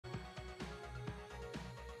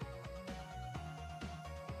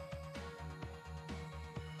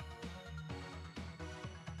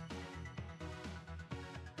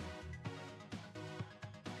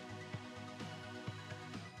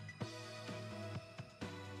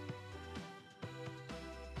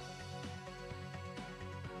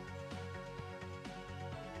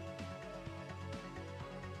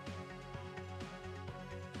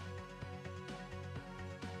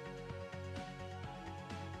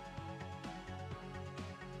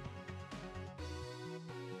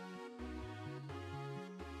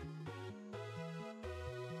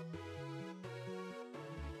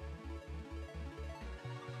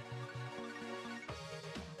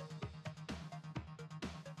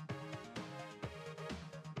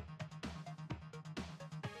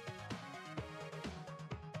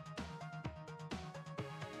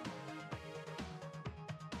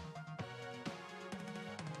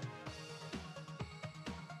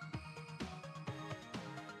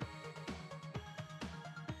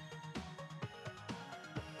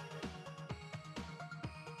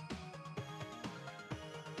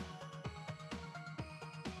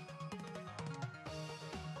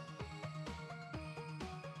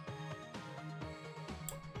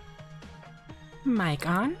Mic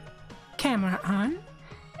on, camera on,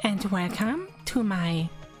 and welcome to my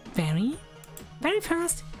very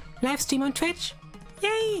first live stream on Twitch.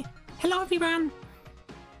 Yay! Hello everyone!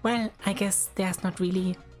 Well, I guess there's not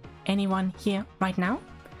really anyone here right now,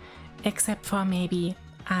 except for maybe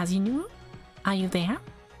Azinu. Are you there?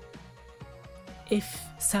 If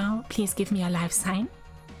so, please give me a live sign.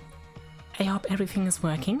 I hope everything is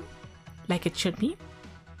working like it should be.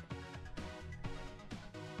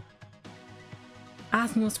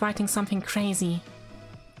 Aznu's writing something crazy.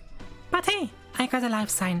 But hey, I got a live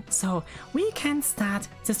sign, so we can start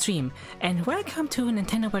the stream. And welcome to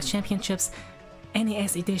Nintendo World Championships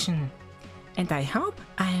NES edition. And I hope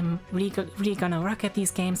I'm really gonna rock at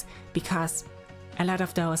these games, because a lot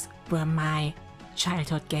of those were my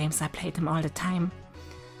childhood games. I played them all the time.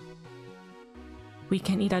 We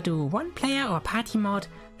can either do one player or party mode.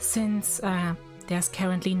 Since there's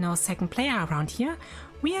currently no second player around here,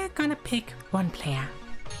 we are gonna pick one player.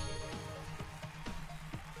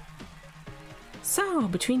 So,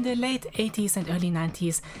 between the late 80s and early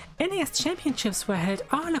 90s, NES championships were held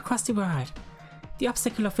all across the world. The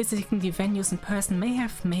obstacle of visiting the venues in person may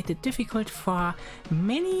have made it difficult for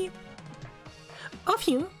many of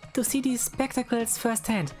you to see these spectacles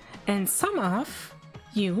firsthand, and some of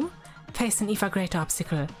you face an even greater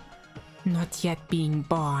obstacle: not yet being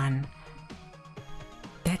born.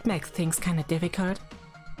 That makes things kinda difficult.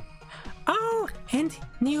 Oh, and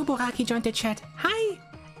Neo Boraki joined the chat. Hi!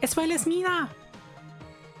 As well as Mina!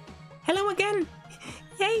 Hello again!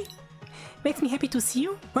 Yay! Makes me happy to see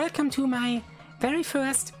you. Welcome to my very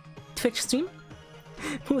first Twitch stream.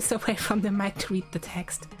 Moves away from the mic to read the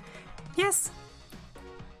text. Yes!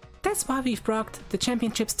 That's why we've brought the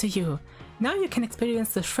championships to you. Now you can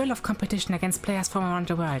experience the thrill of competition against players from around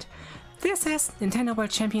the world. This is Nintendo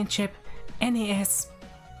World Championship NES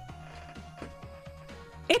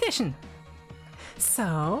Edition!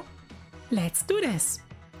 So, let's do this!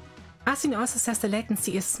 Asin also says the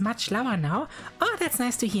latency is much lower now. Oh, that's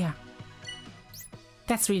nice to hear.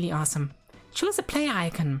 That's really awesome. Choose a player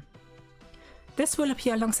icon. This will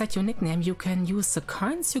appear alongside your nickname. You can use the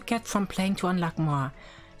coins you get from playing to unlock more.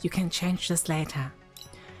 You can change this later.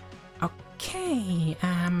 Okay,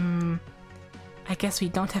 I guess we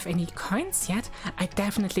don't have any coins yet. I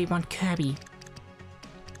definitely want Kirby.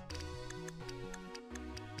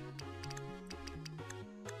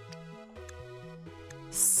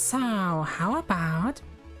 So, how about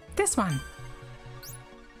this one?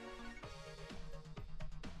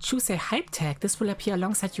 Choose a hype tag. This will appear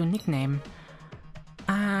alongside your nickname.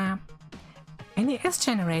 NES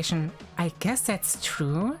generation. I guess that's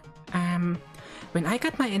true. When I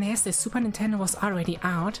got my NES, the Super Nintendo was already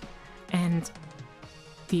out, and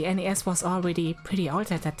the NES was already pretty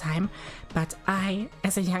old at that time, but I,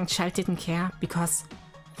 as a young child, didn't care, because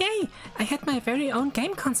yay! I had my very own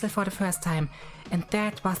game console for the first time, and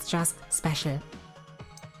that was just special.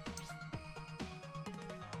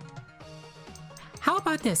 How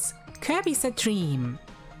about this? Kirby's a Dream.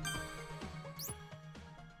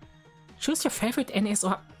 Choose your favorite NES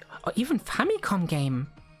or even Famicom game.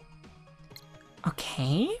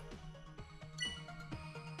 Okay.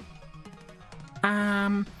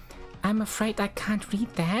 I'm afraid I can't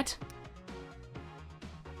read that.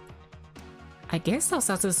 I guess those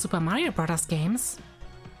are the Super Mario Bros. Games.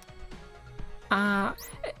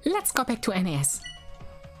 Let's go back to NES.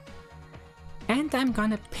 And I'm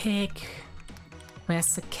gonna pick...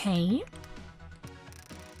 Where's the K?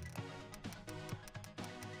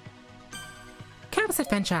 Kirby's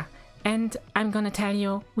Adventure. And I'm gonna tell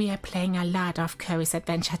you, we are playing a lot of Kirby's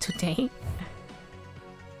Adventure today.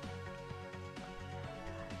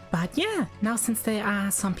 But yeah, now since there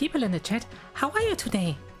are some people in the chat, how are you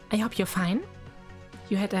today? I hope you're fine.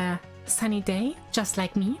 You had a sunny day, just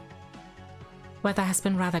like me. Weather has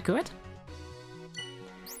been rather good.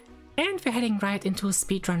 And we're heading right into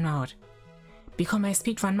speedrun mode. Become a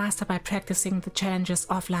speedrun master by practicing the challenges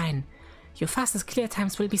offline. Your fastest clear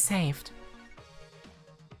times will be saved.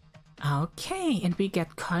 Okay, and we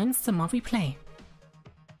get coins the more we play.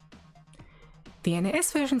 The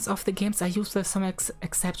NES versions of the games are used with some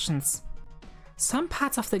exceptions. Some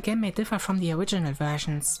parts of the game may differ from the original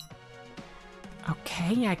versions.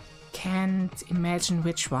 Okay, I can't imagine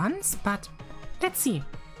which ones, but let's see.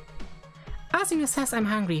 Asinu says I'm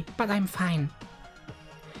hungry, but I'm fine.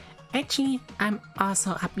 Actually, I'm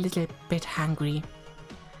also a little bit hungry.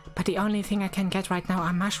 But the only thing I can get right now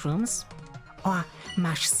are mushrooms. Or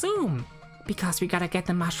mushroom, because we gotta get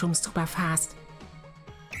the mushrooms super fast.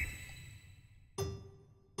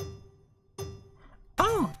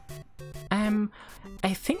 Oh!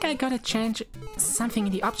 I think I gotta change something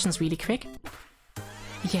in the options really quick.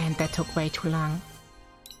 Yeah, and that took way too long.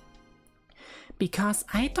 Because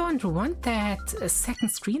I don't want that second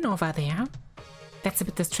screen over there. That's a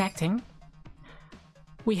bit distracting.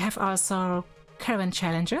 We have also current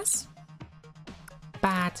challenges.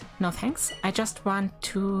 But no thanks. I just want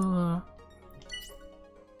to...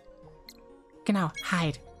 Genau,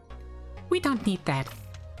 hide. We don't need that.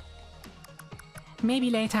 Maybe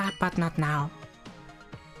later, but not now.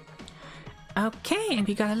 Okay, and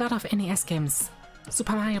we got a lot of NES games.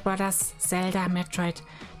 Super Mario Bros., Zelda, Metroid,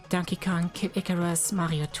 Donkey Kong, Kid Icarus,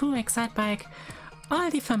 Mario 2, Excitebike, all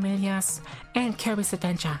the familiars, and Kirby's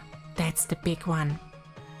Adventure. That's the big one.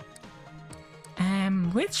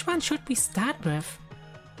 Which one should we start with?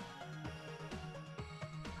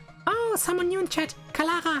 Oh, someone new in chat.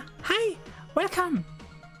 Kalara, hi, welcome.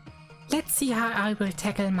 Let's see how I will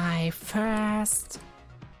tackle my first...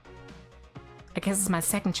 I guess it's my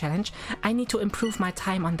second challenge. I need to improve my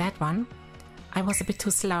time on that one. I was a bit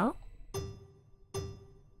too slow.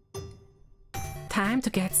 Time to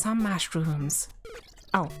get some mushrooms.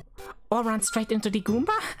 Oh, or run straight into the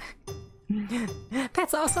Goomba?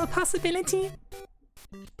 That's also a possibility.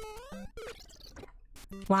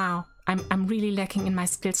 Wow, I'm really lacking in my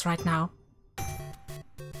skills right now.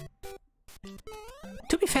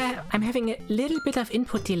 To be fair, I'm having a little bit of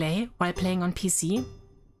input delay while playing on PC.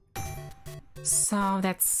 So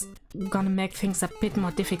that's gonna make things a bit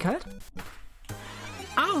more difficult.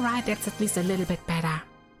 Alright, that's at least a little bit better.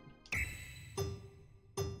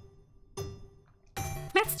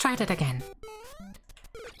 Let's try that again.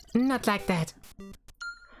 Not like that.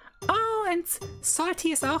 Oh, and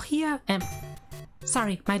Salty is auch here.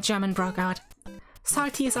 Sorry, my German broke out.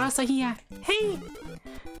 Salty is also here. Hey!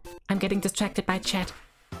 I'm getting distracted by chat.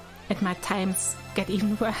 And my times get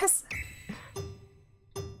even worse.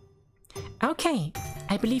 Okay,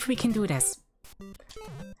 I believe we can do this.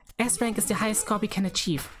 S rank is the highest score we can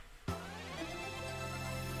achieve.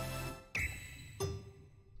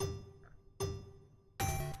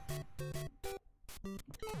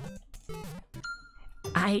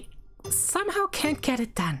 I somehow can't get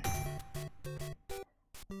it done.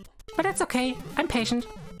 But that's okay, I'm patient.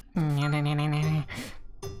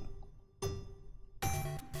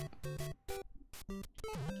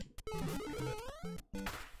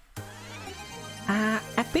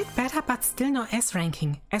 A bit better, but still no S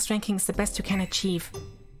ranking. S ranking is the best you can achieve.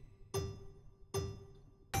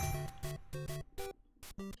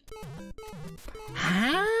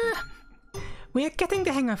 Huh? We're getting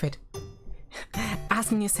the hang of it.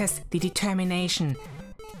 Asmini says the determination.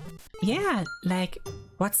 Yeah, like,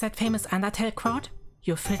 what's that famous Undertale quote?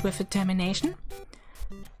 You're filled with determination?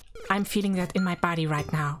 I'm feeling that in my body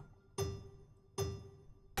right now.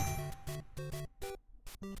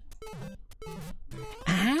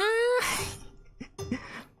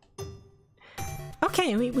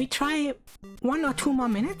 Okay, we try 1 or 2 more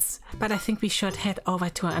minutes, but I think we should head over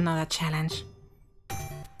to another challenge.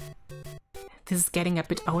 This is getting a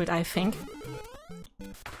bit old, I think.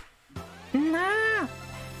 Nah!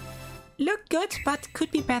 Look good, but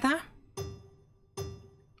could be better.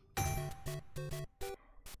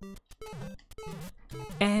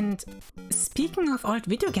 And speaking of old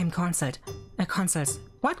video game consoles,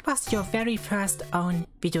 what was your very first own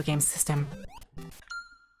video game system?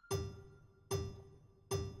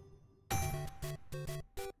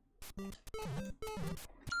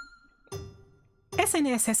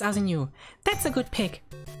 SNES has also new. That's a good pick.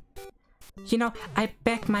 You know, I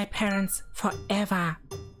begged my parents forever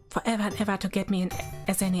and ever to get me an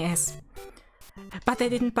SNES. But they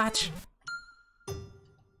didn't budge.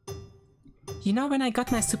 You know when I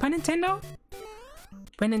got my Super Nintendo?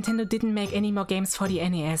 When Nintendo didn't make any more games for the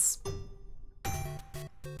NES.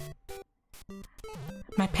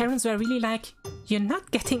 My parents were really like, you're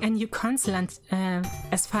not getting a new console and,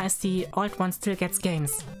 as far as the old one still gets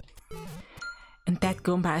games. And that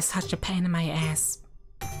Goomba is such a pain in my ass.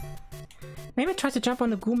 Maybe try to jump on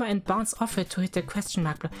the Goomba and bounce off it to hit the question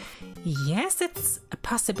mark. Yes, it's a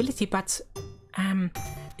possibility, but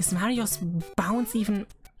is Mario's bounce even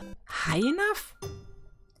high enough?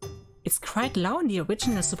 It's quite low in the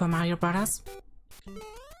original Super Mario Bros.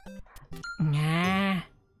 Nah.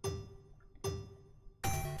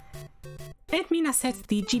 And Mina said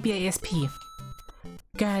the GBASP.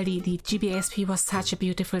 Girl, the GBASP was such a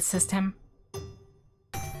beautiful system.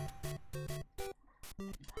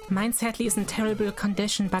 Mine sadly is in terrible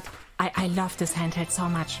condition, but I love this handheld so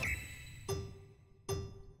much.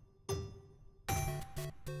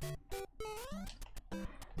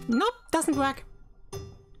 Nope, doesn't work.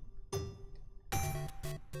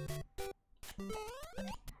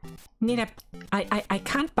 Neither, I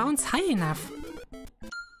can't bounce high enough.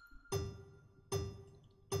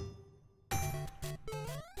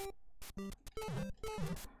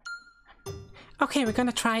 Okay, we're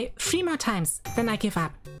gonna try 3 more times, then I give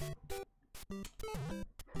up.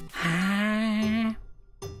 Ah.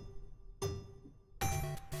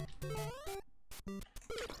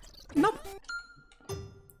 Nope.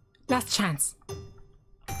 Last chance.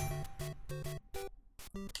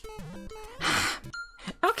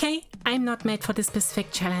 Okay, I'm not made for this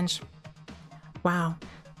specific challenge. Wow,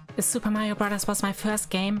 the Super Mario Bros. Was my first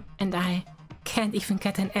game and I can't even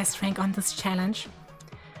get an S rank on this challenge.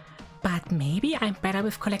 But maybe I'm better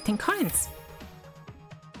with collecting coins.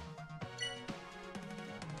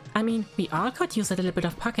 I mean, we all could use a little bit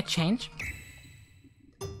of pocket change.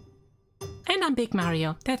 And I'm Big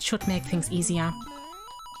Mario, that should make things easier.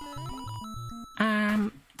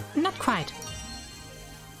 Not quite.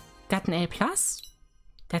 Got an A+.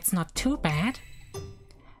 That's not too bad.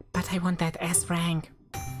 But I want that S rank.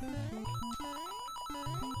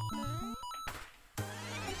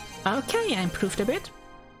 Okay, I improved a bit.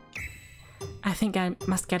 I think I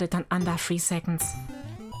must get it done under 3 seconds.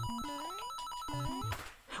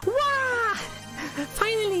 Wow!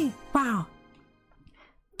 Finally! Wow!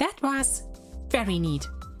 That was very neat.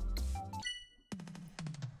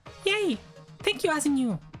 Yay! Thank you,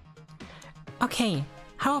 Asinu. Okay,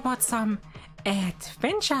 how about some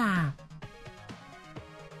adventure?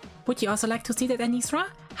 Would you also like to see that, Anisra?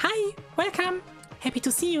 Hi! Welcome! Happy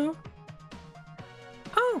to see you!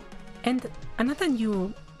 Oh! And another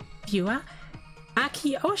new viewer,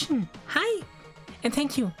 Aki Ocean. Hi! And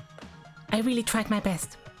thank you. I really tried my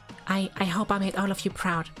best. I hope I made all of you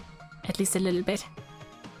proud. At least a little bit.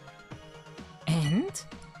 And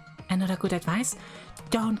another good advice,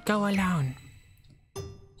 don't go alone.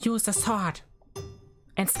 Use a sword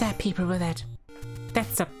and stab people with it.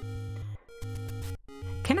 That's a...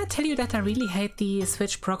 Can I tell you that I really hate the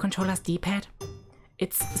Switch Pro Controller's D-pad?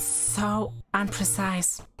 It's so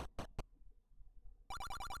unprecise.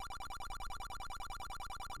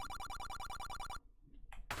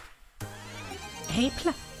 Hey,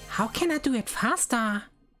 how can I do it faster?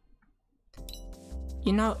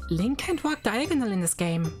 You know, Link can't walk diagonal in this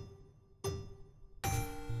game.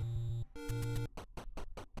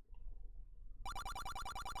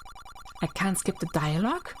 I can't skip the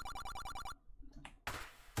dialogue?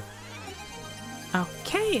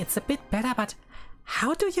 Okay, it's a bit better, but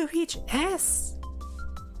how do you reach S?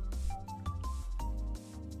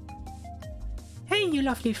 Hey, you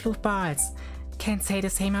lovely floofballs. Can't say the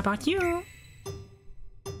same about you.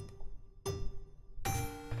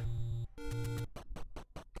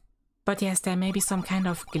 But yes, there may be some kind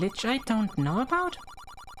of glitch I don't know about.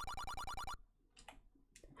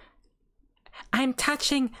 I'm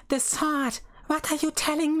touching the sword! What are you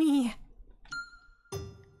telling me?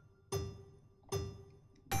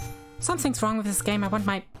 Something's wrong with this game. I want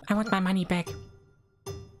my money back.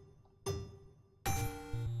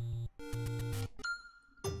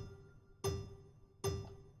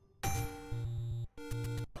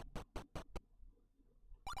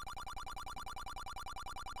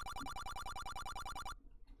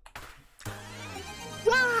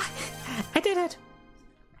 Wow! I did it!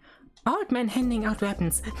 Old man handing out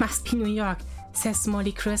weapons. Must be New York, says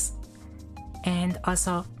Smalley Chris. And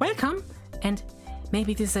also, welcome! And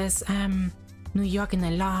maybe this is New York in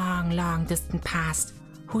a long, long distant past.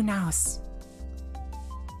 Who knows?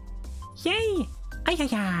 Yay!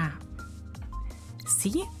 Ayaya!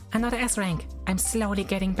 See? Another S rank. I'm slowly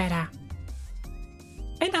getting better.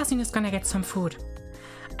 And Asinu's gonna get some food.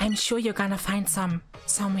 I'm sure you're gonna find some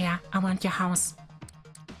somewhere around your house.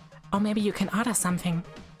 Or maybe you can order something.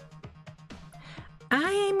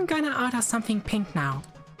 I'm gonna order something pink now.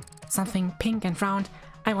 Something pink and round.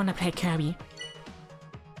 I wanna play Kirby.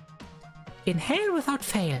 Inhale without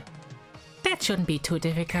fail. That shouldn't be too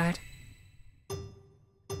difficult.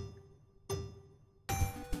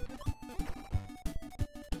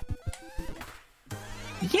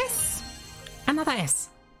 Yes! Another S.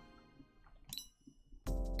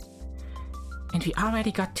 And we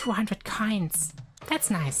already got 200 coins. That's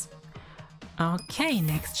nice. Okay,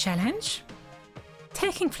 next challenge.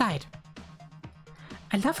 Taking flight.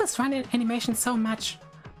 I love this run animation so much.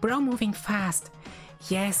 Bro moving fast.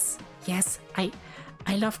 Yes, I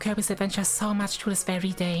love Kirby's Adventure so much to this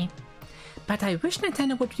very day. But I wish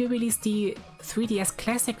Nintendo would re-release the 3DS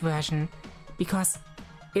Classic version, because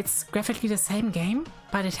it's graphically the same game,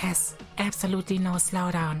 but it has absolutely no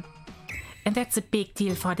slowdown. And that's a big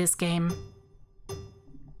deal for this game.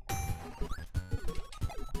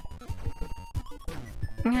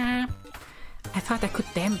 Nah, I thought I could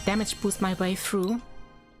damage boost my way through.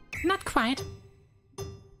 Not quite.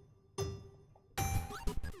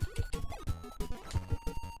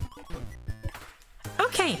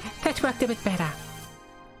 Okay, that worked a bit better.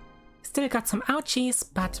 Still got some ouchies,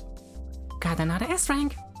 but got another S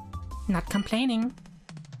rank. Not complaining.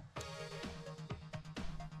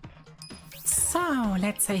 So,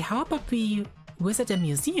 let's say how about we visit a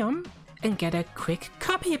museum and get a quick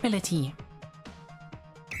copy ability.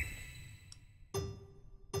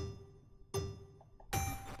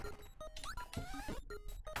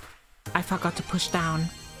 I forgot to push down.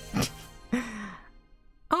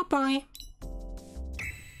 Oh boy.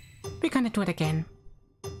 We're gonna do it again.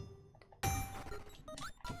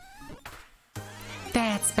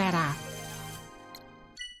 That's better.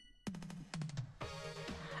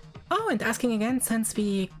 Oh, and asking again, since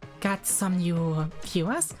we got some new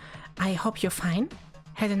viewers, I hope you're fine,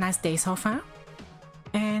 had a nice day so far,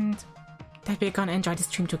 and that we're gonna enjoy the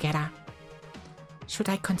stream together. Should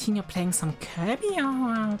I continue playing some Kirby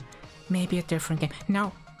or maybe a different game?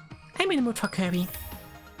 No, I'm in the mood for Kirby.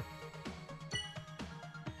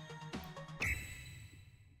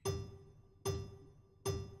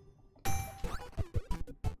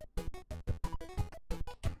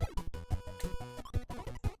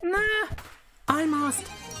 Nah,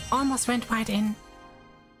 almost went right in.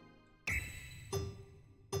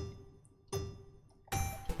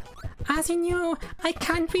 As you knew, I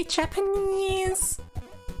can't read Japanese.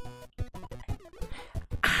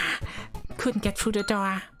 Couldn't get through the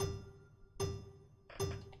door.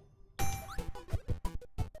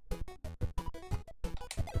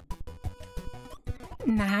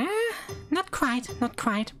 Nah, not quite, not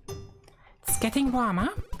quite. It's getting warmer.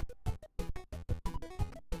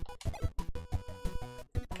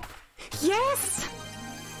 Yes!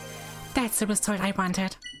 That's the result I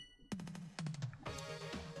wanted.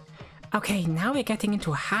 Okay, now we're getting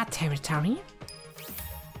into hard territory.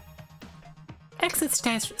 Exit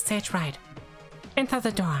stage right. Enter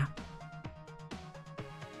the door.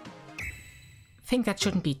 Think that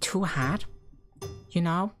shouldn't be too hard. You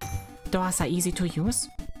know, doors are easy to use.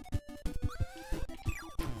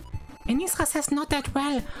 Anisra says not that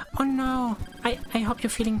well. Oh no, I hope you're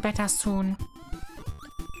feeling better soon.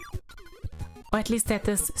 Or at least that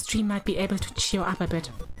this stream might be able to cheer you up a bit.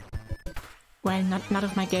 Well, not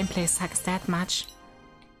if my gameplay sucks that much.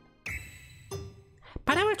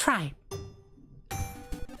 But I will try.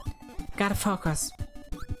 Gotta focus.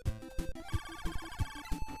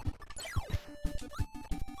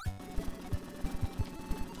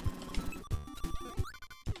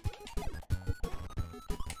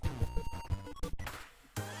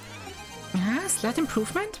 Slight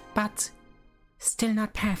improvement, but still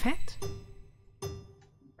not perfect.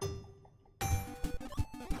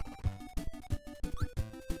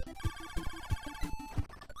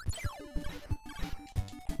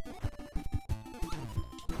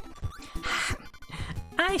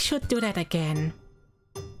 I should do that again.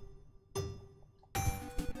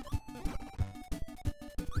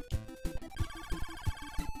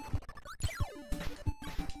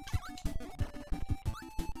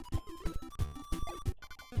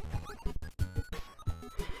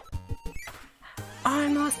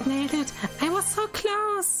 Almost nailed it. I was so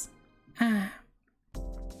close.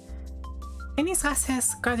 Anisra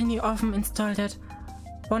says got a new oven installed it.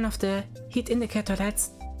 One of the heat indicator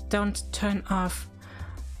lights don't turn off.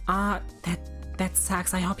 Ah, that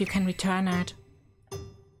sucks. I hope you can return it.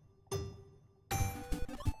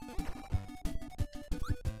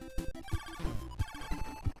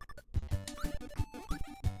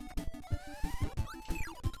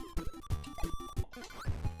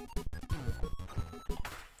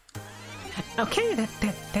 Okay,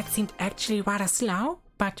 that seemed actually rather slow,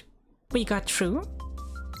 but we got through.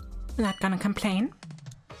 Not gonna complain.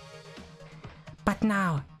 But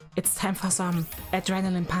now, it's time for some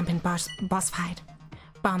adrenaline-pumping boss fight.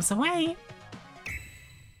 Bombs away!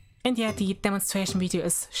 And yeah, the demonstration video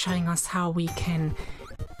is showing us how we can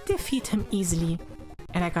defeat him easily.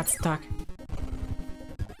 And I got stuck.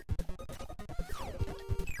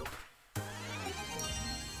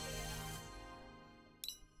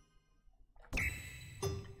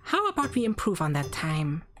 How about we improve on that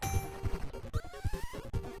time?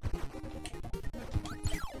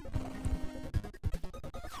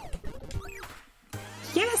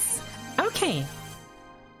 Yes! Okay!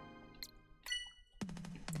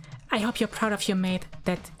 I hope you're proud of your mate,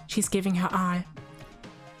 that she's giving her all.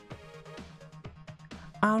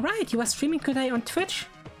 Alright, you are streaming today on Twitch?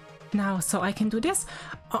 Now, so I can do this?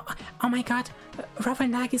 Oh my god,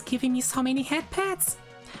 Ravelnag is giving me so many headpads!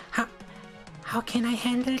 How can I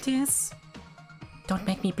handle this? Don't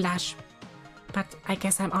make me blush. But I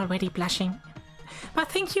guess I'm already blushing. But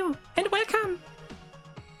thank you, and welcome!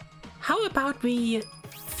 How about we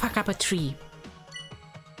fuck up a tree?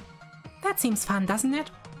 That seems fun, doesn't it?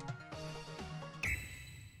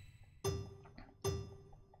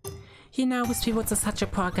 You know, Wispy Woods is such a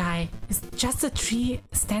poor guy. He's just a tree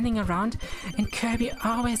standing around, and Kirby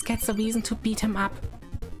always gets a reason to beat him up.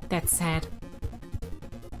 That's sad.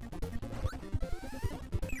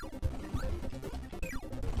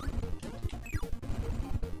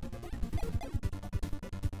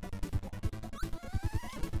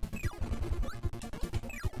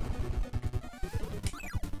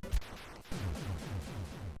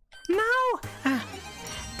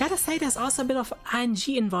 Gotta say, there's also a bit of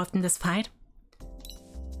RNG involved in this fight.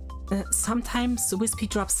 Sometimes Wispy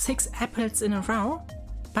drops 6 apples in a row,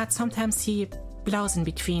 but sometimes he blows in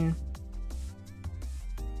between.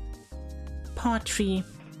 Poor tree.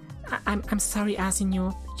 I'm sorry,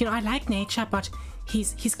 Asinu. You know, I like nature, but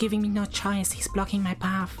he's giving me no choice. He's blocking my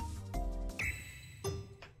path.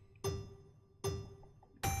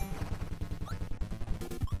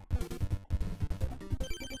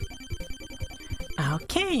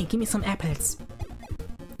 Okay, give me some apples.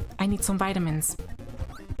 I need some vitamins.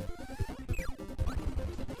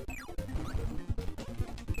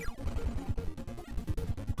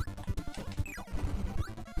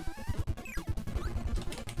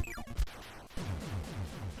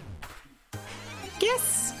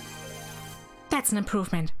 Yes! That's an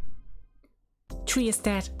improvement. Tree is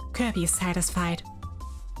dead, Kirby is satisfied.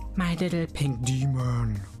 My little pink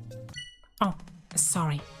demon. Oh,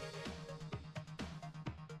 sorry.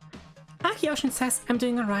 Ocean says I'm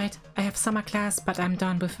doing alright. I have summer class, but I'm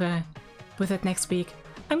done with it next week.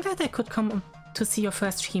 I'm glad I could come to see your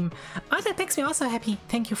first stream. Oh, that makes me also happy.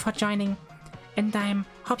 Thank you for joining. And I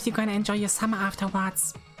hope you're gonna enjoy your summer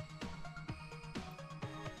afterwards.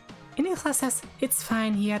 Inisa says it's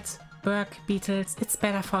fine. He had work, Beatles. It's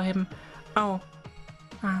better for him. Oh,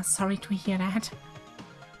 sorry to hear that.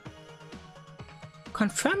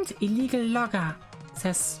 Confirmed illegal logger,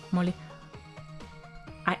 says Molly.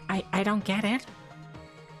 I don't get it.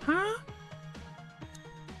 Huh?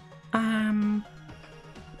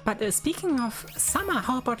 But speaking of summer,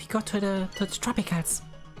 how about we go to the tropicals?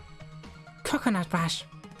 Coconut Rush.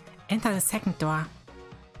 Enter the second door.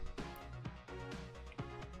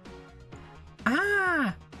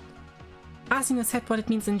 Ah! Asino said what it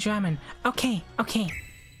means in German. Okay, okay.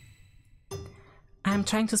 I'm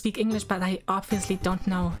trying to speak English, but I obviously don't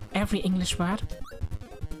know every English word.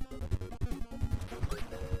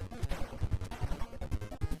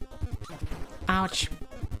 Ouch.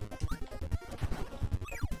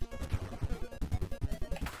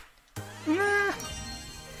 Ah.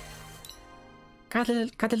 Got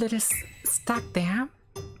a little stuck there.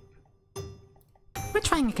 We're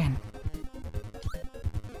trying again.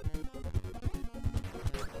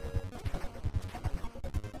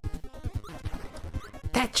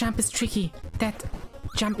 That jump is tricky. That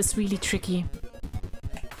jump is really tricky.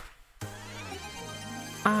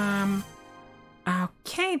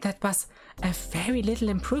 Okay, that was a very little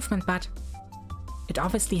improvement, but it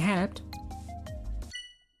obviously helped.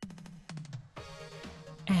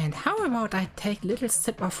 And how about I take a little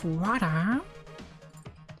sip of water?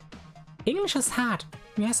 English is hard.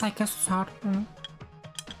 Yes, I guess it's hard. Yum,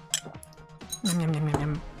 yum, yum, yum,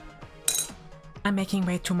 yum. I'm making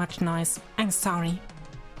way too much noise. I'm sorry.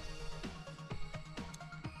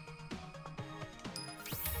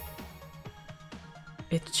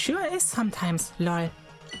 It sure is sometimes, lol.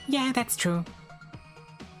 Yeah, that's true.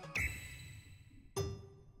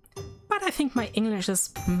 But I think my English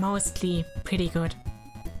is mostly pretty good.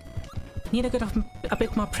 Need a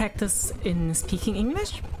bit more practice in speaking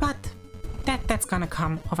English, but that's gonna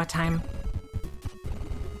come over time.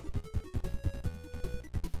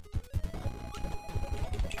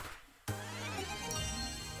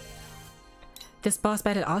 This boss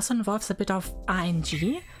battle also involves a bit of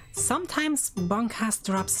RNG. Sometimes Bonkas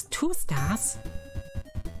drops 2 stars.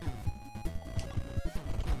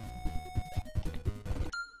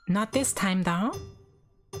 Not this time though.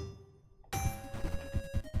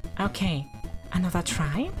 Okay, another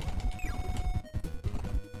try.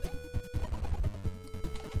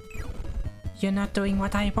 You're not doing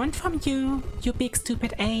what I want from you, you big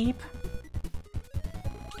stupid ape.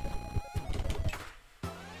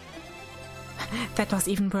 That was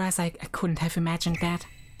even worse, I couldn't have imagined that.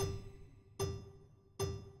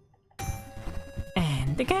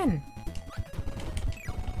 And again.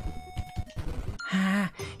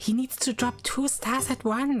 Ah, he needs to drop 2 stars at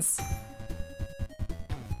once.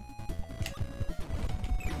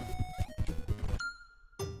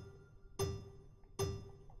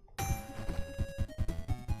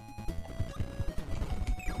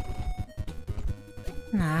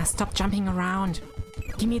 Nah, stop jumping around.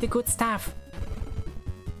 Give me the good stuff.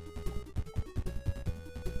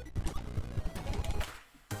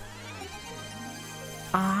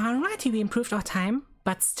 Alrighty, we improved our time,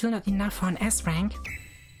 but still not enough for an S rank.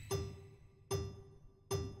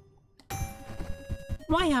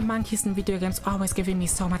 Why are monkeys in video games always giving me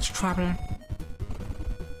so much trouble?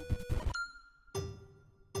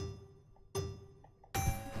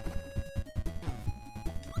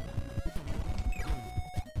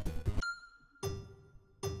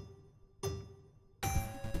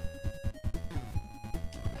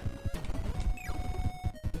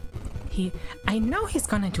 I know he's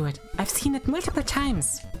gonna do it. I've seen it multiple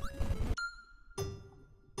times.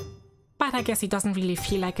 But I guess he doesn't really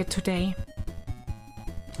feel like it today.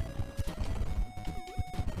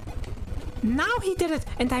 Now he did it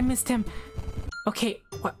and I missed him. Okay,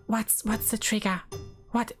 what's the trigger?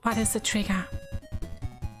 What is the trigger?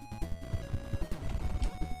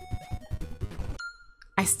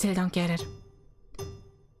 I still don't get it.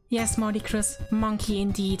 Yes, Mordicrus, monkey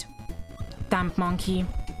indeed. Dumb monkey.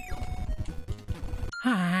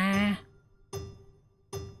 Ah.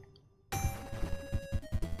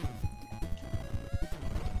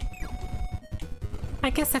 I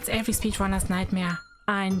guess that's every speedrunner's nightmare.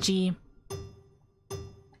 RNG.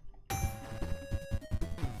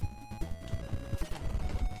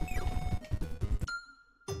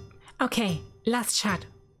 Okay, last shot.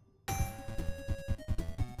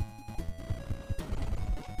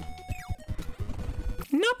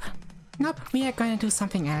 Nope, we are going to do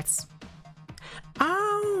something else.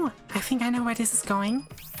 Oh, I think I know where this is going.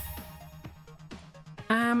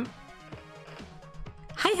 High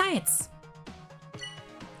heights.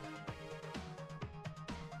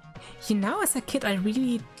 You know, as a kid I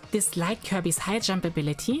really disliked Kirby's high jump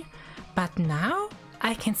ability, but now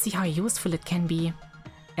I can see how useful it can be,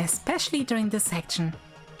 especially during this section.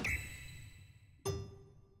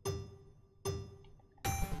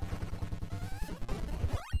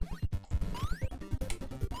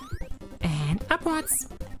 And upwards.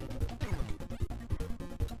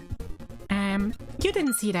 You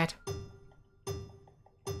didn't see that.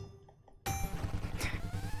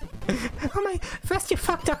 Oh my, first you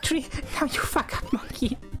fucked up tree, now you fuck up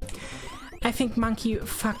monkey. I think monkey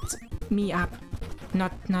fucked me up,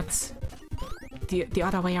 not the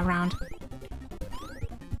other way around.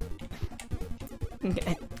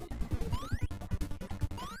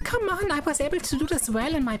 Come on, I was able to do this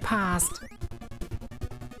well in my past.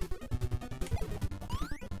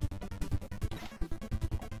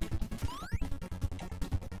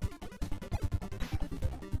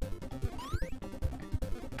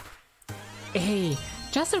 A,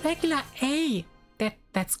 just a regular A.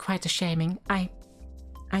 That's quite a shaming. I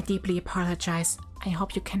deeply apologize. I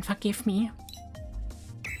hope you can forgive me.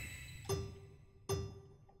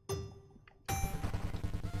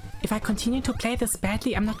 If I continue to play this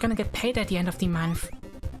badly, I'm not gonna get paid at the end of the month.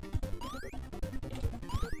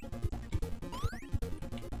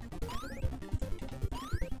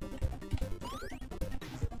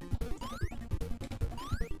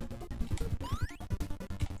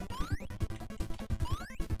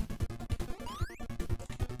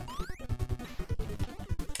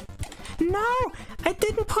 No! I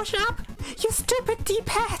didn't push up! You stupid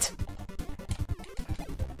D-pad!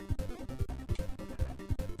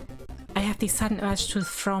 I have the sudden urge to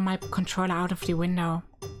throw my controller out of the window.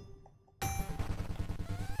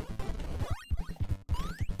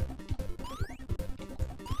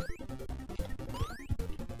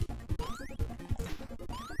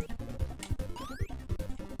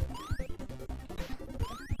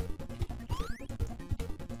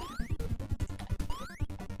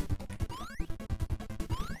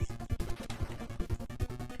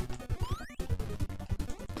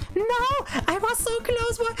 No! I was so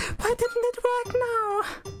close! Why didn't it work now?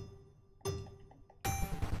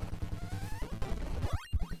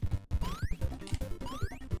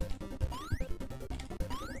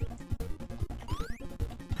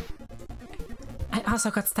 I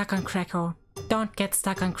also got stuck on Krakow. Don't get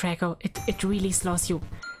stuck on Krakow. It really slows you.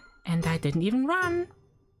 And I didn't even run.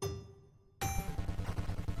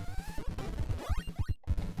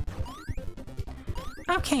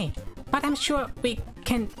 Okay, but I'm sure we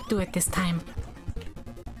can do it this time.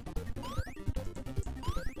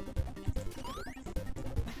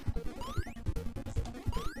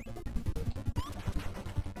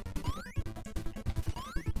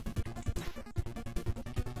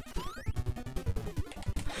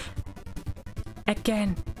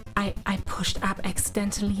 Again, I pushed up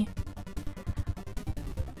accidentally.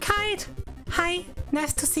 Kite! Hi,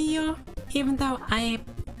 nice to see you. Even though I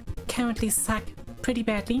currently suck pretty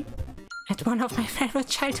badly at one of my favorite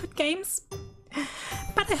childhood games.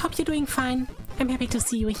 But I hope you're doing fine. I'm happy to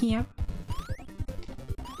see you here.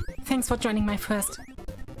 Thanks for joining my first.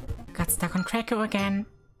 Got stuck on Krakow again.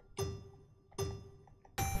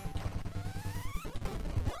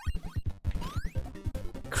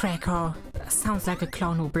 Cracker. Sounds like a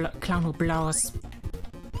clown who blows.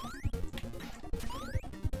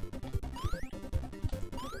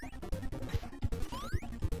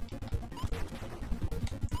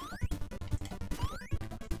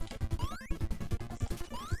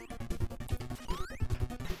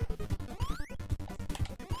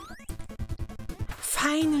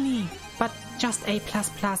 Finally! But just A++.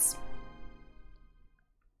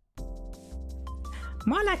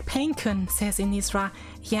 More like Painkun, says Inisra.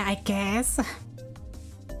 Yeah, I guess.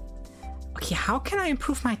 Okay, how can I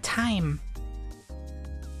improve my time?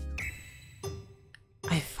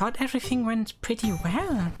 I thought everything went pretty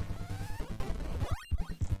well.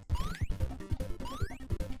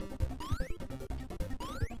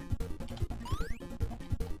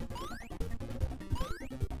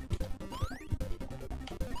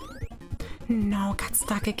 No, got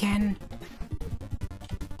stuck again.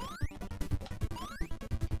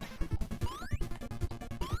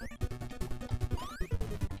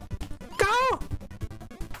 Go!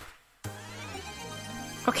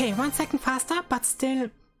 Okay, 1 second faster, but still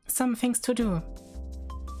some things to do.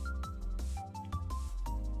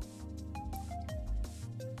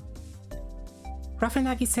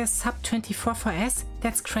 Ruffelnagi says sub 24 for S.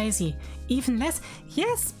 That's crazy. Even less?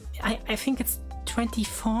 Yes, I think it's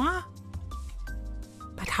 24.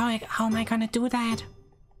 But how am I gonna do that?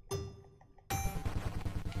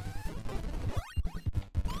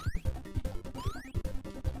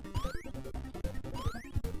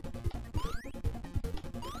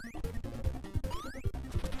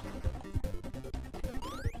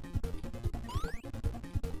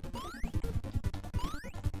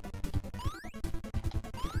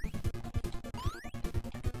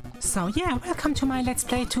 So yeah, welcome to my Let's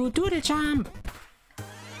Play to Doodle Jump!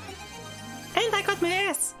 And I got my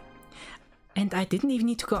S! And I didn't even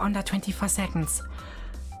need to go under 24 seconds.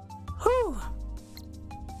 Whew!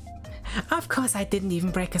 Of course I didn't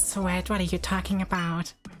even break a sweat, what are you talking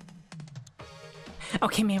about?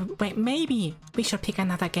 Okay, maybe we should pick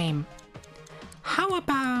another game. How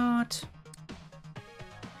about...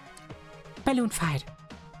 Balloon Fight?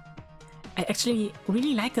 I actually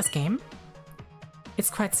really like this game. It's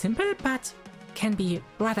quite simple, but can be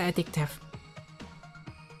rather addictive.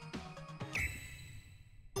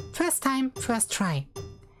 First time, first try.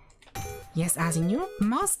 Yes, Asinu,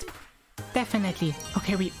 most definitely.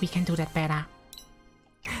 Okay, we can do that better.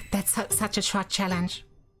 That's such a short challenge.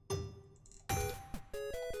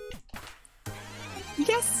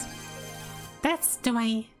 Yes, that's the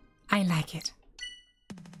way I like it.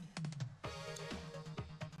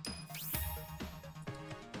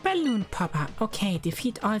 Balloon Popper. Okay,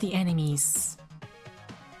 defeat all the enemies.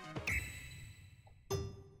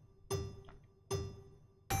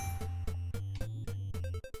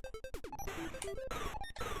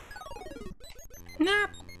 Nah,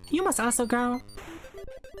 you must also go.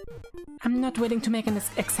 I'm not willing to make an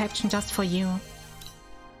exception just for you.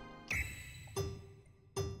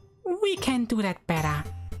 We can do that better.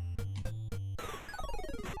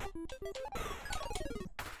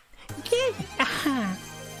 Yay! Aha!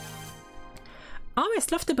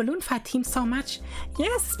 Always loved the Balloon Fight team so much.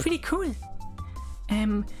 Yes, it's pretty cool.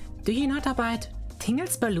 Do you know about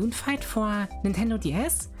Tingle's Balloon Fight for Nintendo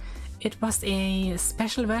DS? It was a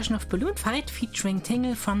special version of Balloon Fight featuring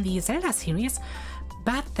Tingle from the Zelda series,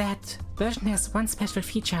 but that version has one special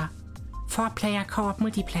feature: 4-player co-op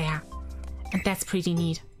multiplayer, and that's pretty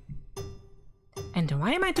neat. And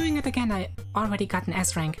why am I doing it again? I already got an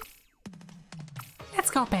S rank.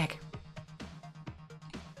 Let's go back.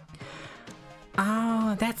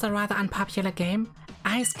 Oh, that's a rather unpopular game,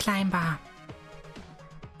 Ice Climber.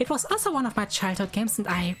 It was also one of my childhood games and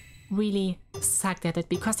I really sucked at it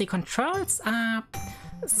because the controls are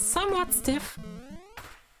somewhat stiff.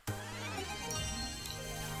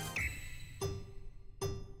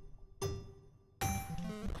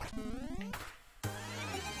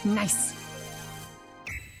 Nice!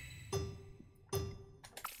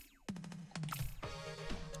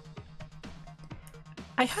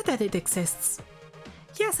 I heard that it exists.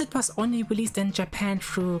 Yes, it was only released in Japan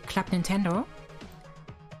through Club Nintendo.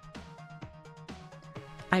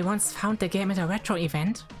 I once found the game at a retro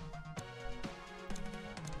event.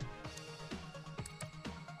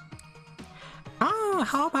 Oh,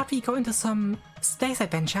 how about we go into some space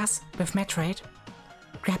adventures with Metroid?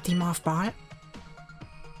 Grab the Morph Ball.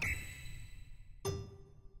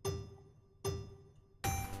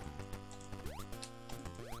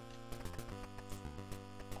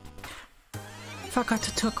 Forgot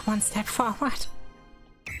to take one step forward.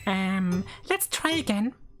 Let's try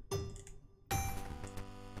again.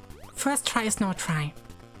 First try is no try.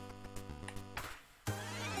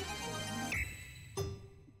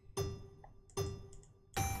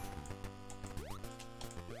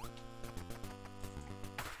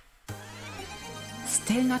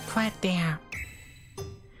 Still not quite there.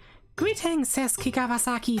 Greetings, says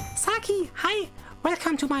Kigawasaki. Saki, hi!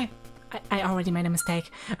 Welcome to my... I already made a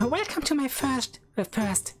mistake. Welcome to my first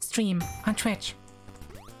stream on Twitch.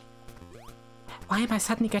 Why am I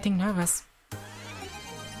suddenly getting nervous?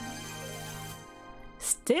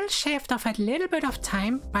 Still shaved off a little bit of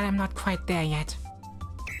time, but I'm not quite there yet.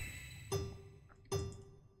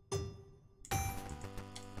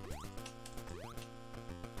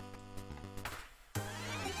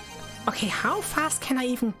 Okay, how fast can I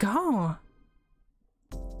even go?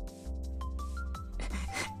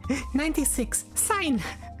 96. Sign!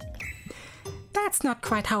 That's not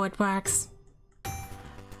quite how it works.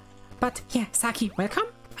 But yeah, Saki, welcome.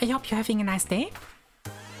 I hope you're having a nice day.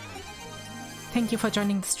 Thank you for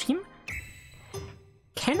joining the stream.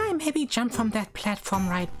 Can I maybe jump from that platform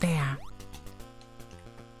right there?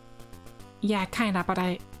 Yeah, kinda, but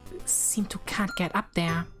I seem to can't get up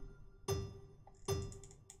there.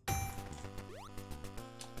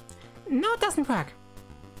 No, it doesn't work.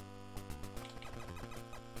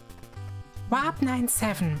 Warp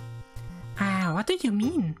 97. What do you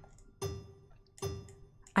mean?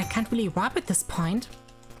 I can't really warp at this point.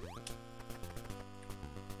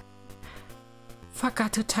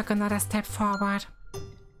 Forgot to take another step forward.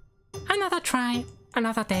 Another try,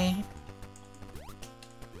 another day.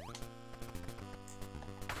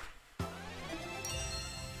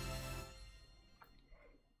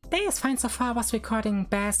 Day is fine so far. Was recording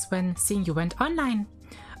Bass when seeing you went online.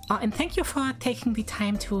 And thank you for taking the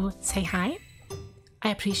time to say hi. I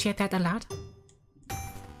appreciate that a lot.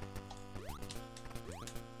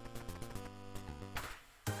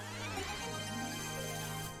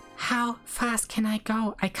 How fast can I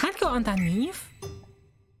go? I can't go underneath.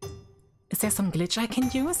 Is there some glitch I can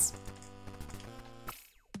use?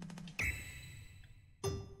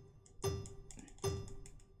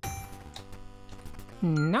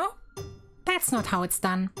 No, that's not how it's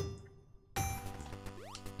done.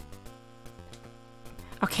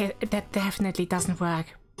 Okay, that definitely doesn't work.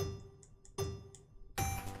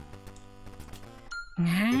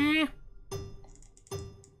 Nah.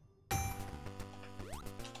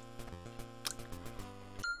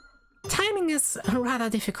 Timing is rather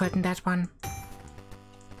difficult in that one.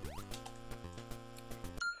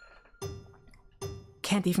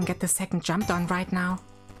 Can't even get the second jump done right now.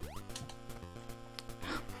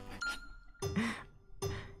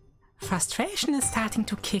 Frustration is starting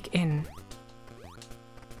to kick in.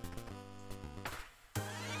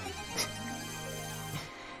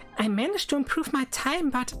 I managed to improve my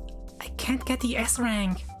time, but I can't get the S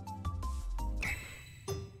rank.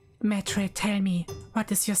 Metroid, tell me,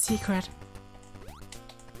 what is your secret?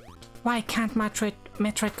 Why can't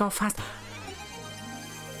Metroid go fast?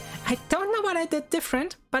 I don't know what I did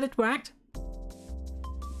different, but it worked.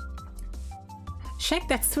 Shake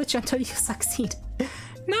that switch until you succeed.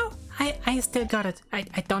 No, I still got it. I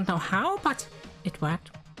don't know how, but it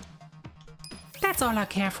worked. That's all I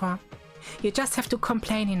care for. You just have to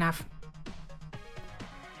complain enough.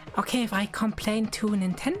 Okay, if I complain to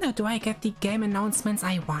Nintendo, do I get the game announcements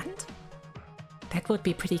I want? That would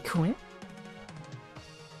be pretty cool.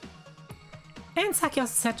 And Saki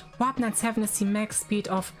also said, Warp 97 is the max speed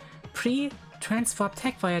of pre-transwarp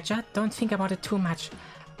Tech Voyager. Don't think about it too much.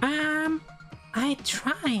 I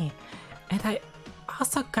try. And I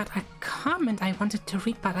also got a comment I wanted to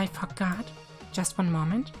read, but I forgot. Just one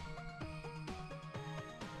moment.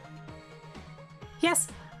 Yes,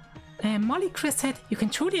 Molly Chris said, you can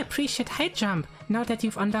truly appreciate high jump now that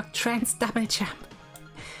you've unlocked Trans double jump.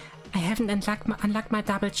 I haven't unlocked my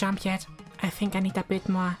double jump yet. I think I need a bit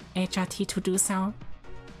more HRT to do so.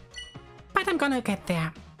 But I'm gonna get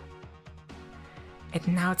there. And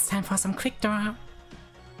now it's time for some quick draw.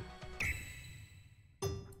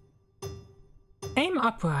 Aim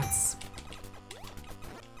upwards.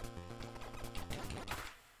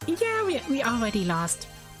 Yeah, we already lost.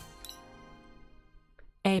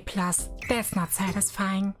 A+, that's not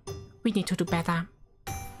satisfying. We need to do better.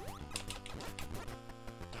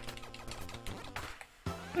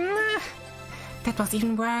 That was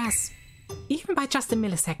even worse. Even by just a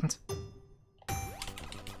millisecond.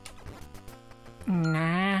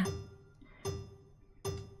 Nah.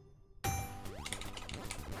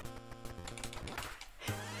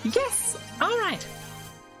 Yes! Alright!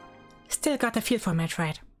 Still got a feel for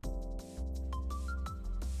Metroid.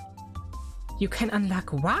 You can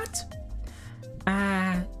unlock what?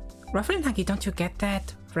 Ruffle, don't you get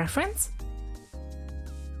that reference?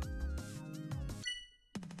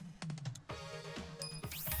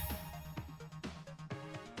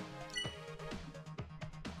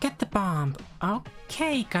 Get the bomb.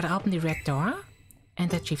 Okay, gotta open the red door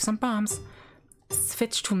and achieve some bombs.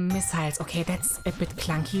 switch to missiles. Okay, that's a bit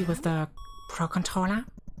clunky with the Pro Controller.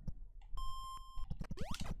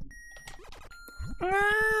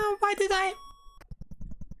 Ah, why did I...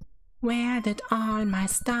 Where did all my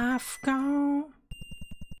stuff go?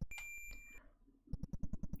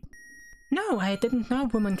 No, I didn't know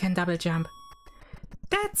women can double jump.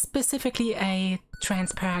 That's specifically a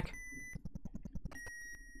trans perk.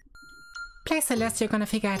 Play Celeste, you're gonna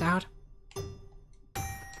figure it out.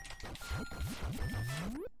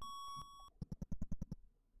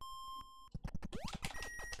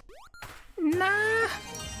 Nah!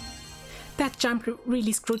 That jump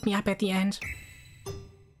really screwed me up at the end.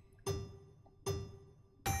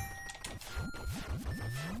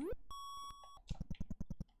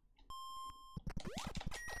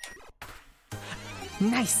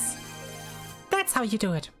 Nice! That's how you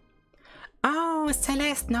do it. Oh,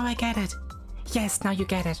 Celeste, now I get it. Yes, now you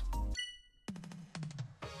get it.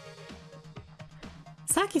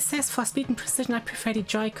 Saki says for speed and precision I prefer the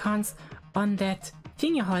Joy-Cons on that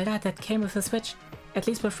thingy holder that came with the Switch, at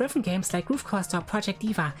least with rhythm games like Groove Coaster or Project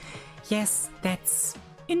Diva. Yes, that's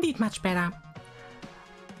indeed much better.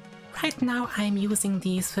 Right now I'm using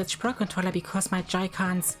the Switch Pro Controller because my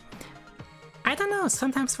Joy-Cons, I don't know,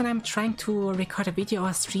 sometimes when I'm trying to record a video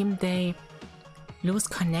or stream they lose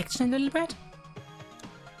connection a little bit.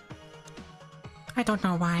 I don't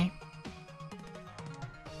know why.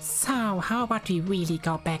 So, how about we really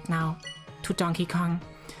go back now to Donkey Kong?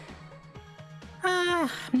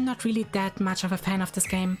 I'm not really that much of a fan of this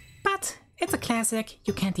game, but it's a classic,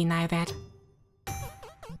 you can't deny that.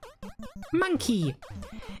 Monkey!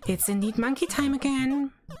 It's indeed monkey time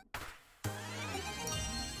again!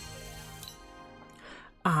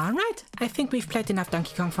 Alright, I think we've played enough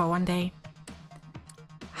Donkey Kong for one day.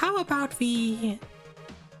 How about we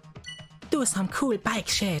do some cool bike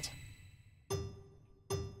shit?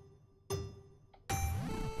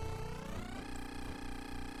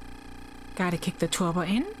 Gotta kick the turbo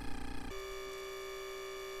in.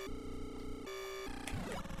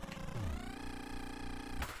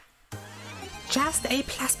 Just A++.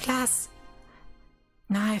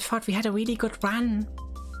 Nah, I thought we had a really good run.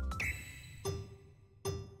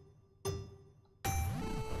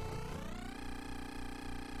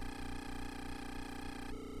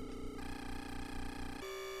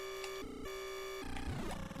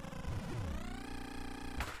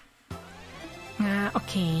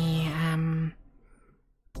 Okay,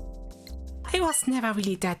 I was never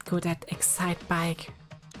really that good at Excite Bike.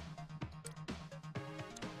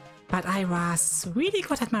 But I was really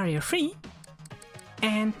good at Mario 3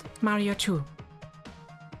 and Mario 2.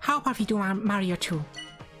 How about we do Mario 2?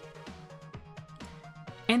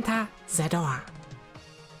 Enter the door.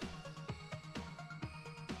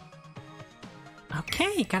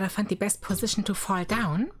 Okay, gotta find the best position to fall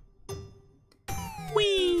down.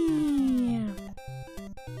 Whee!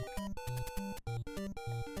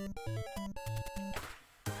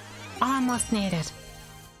 Almost nailed it.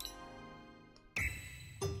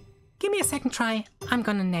 Give me a second try. I'm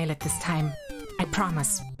gonna nail it this time. I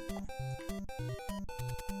promise.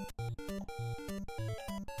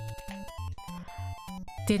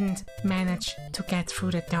 Didn't manage to get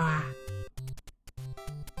through the door.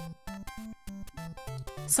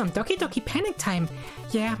 Some Doki Doki Panic time.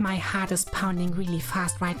 Yeah, my heart is pounding really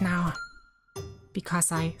fast right now.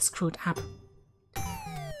 Because I screwed up.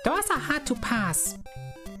 Doors are hard to pass.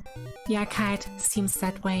 The arcade seems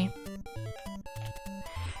that way.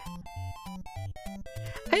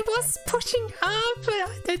 I was pushing up,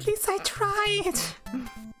 at least I tried.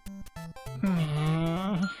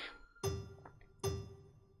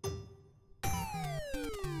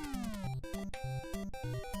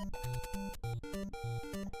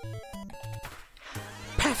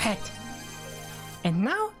 Perfect. And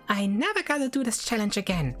now I never gotta do this challenge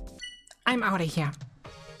again. I'm out of here.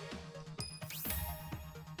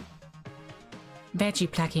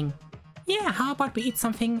 Veggie plucking. Yeah, how about we eat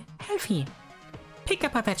something healthy? Pick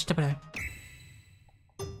up a vegetable.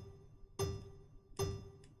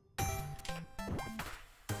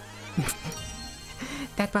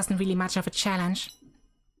 That wasn't really much of a challenge.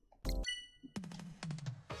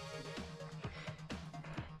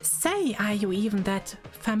 Say, are you even that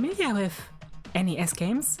familiar with NES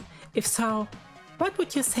games? If so, what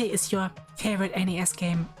would you say is your favorite NES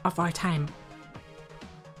game of all time?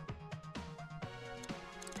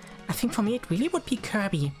 I think for me it really would be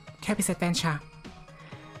Kirby's Adventure.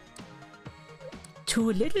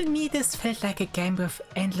 To little me this felt like a game with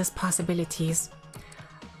endless possibilities.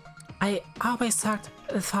 I always thought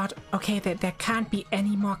okay, there can't be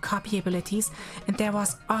any more copy abilities, and there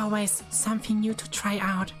was always something new to try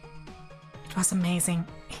out. It was amazing.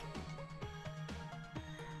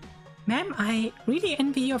 Ma'am, I really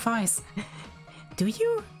envy your voice. Do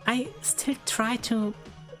you? I still try to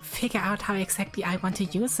figure out how exactly I want to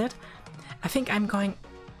use it. I think I'm going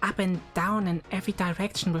up and down in every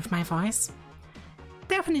direction with my voice.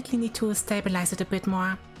 Definitely need to stabilize it a bit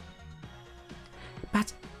more.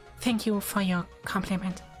 But thank you for your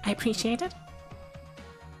compliment. I appreciate it.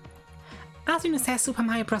 Arjun says Super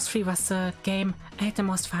Mario Bros. 3 was the game I had the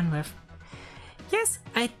most fun with. Yes,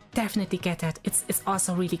 I definitely get that. It's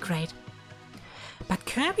also really great. But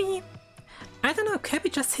Kirby... I don't know, Kirby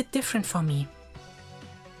just hit different for me.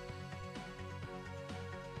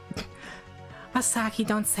 Asaki,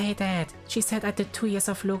 don't say that. She said I did 2 years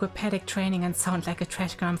of logopedic training and sound like a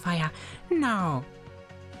trash can on fire. No.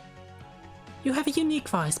 You have a unique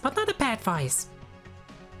voice, but not a bad voice.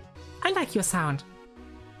 I like your sound.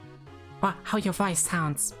 Or how your voice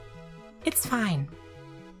sounds. It's fine.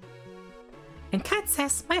 And Kat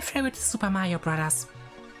says, my favorite is Super Mario Bros.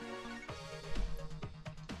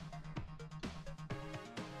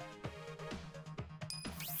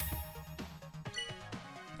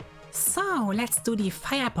 So, let's do the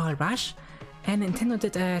Fireball Rush. And Nintendo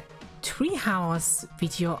did a Treehouse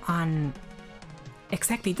video on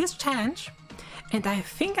exactly this challenge. And I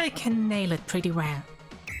think I can nail it pretty well.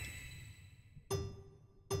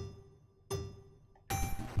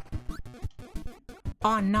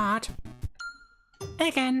 Or not.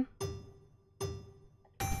 Again.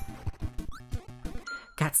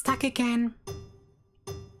 Got stuck again.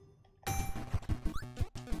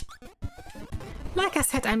 Like I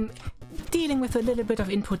said, I'm dealing with a little bit of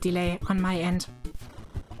input delay on my end.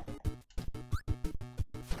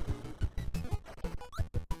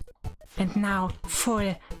 And now,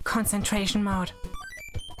 full concentration mode.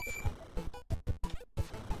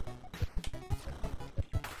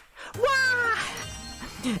 Wah!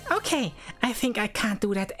 Okay, I think I can't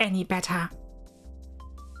do that any better.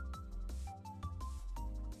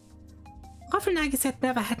 Roffelnagel said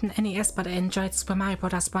never had an NES, but I enjoyed Super Mario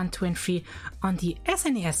Bros. 1, 2 and 3 on the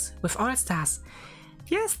SNES with All Stars.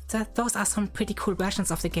 Yes, those are some pretty cool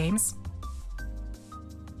versions of the games.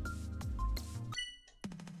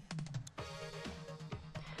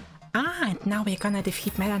 Ah, and now we're gonna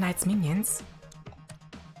defeat Meta Knight's minions.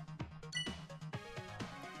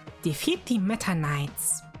 Defeat the Meta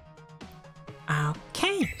Knights.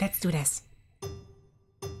 Okay, let's do this.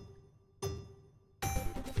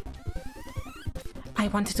 I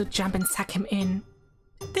wanted to jump and suck him in.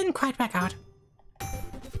 Didn't quite work out.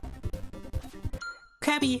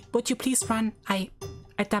 Kirby, would you please run? I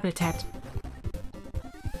double tapped.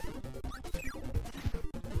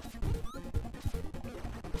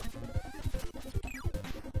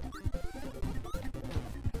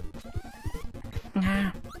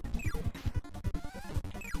 Ah.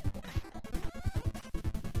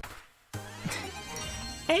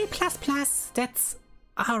 A++, that's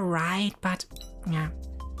alright, but yeah.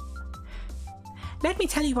 Let me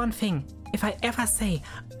tell you one thing. If I ever say,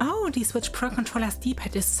 oh, the Switch Pro Controller's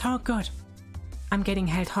D-pad is so good, I'm getting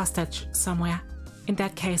held hostage somewhere. In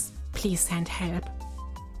that case, please send help.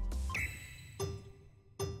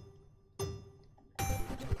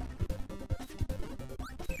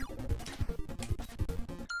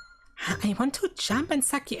 I want to jump and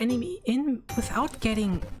suck the enemy in without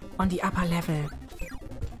getting on the upper level.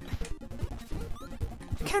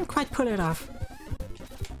 Can't quite pull it off.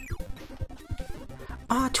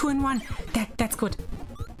 Oh, 2 in 1. That's good.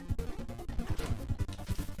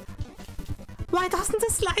 Why doesn't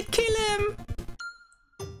the slide kill him?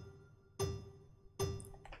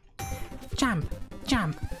 Jump,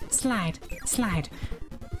 jump, slide, slide.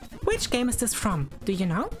 Which game is this from? Do you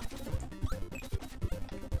know?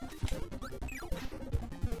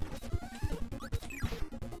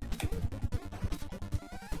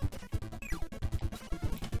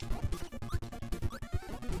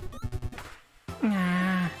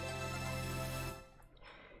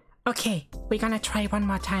 Okay, we're gonna try one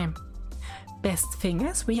more time. Best thing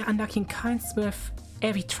is we are unlocking coins with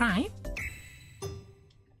every try.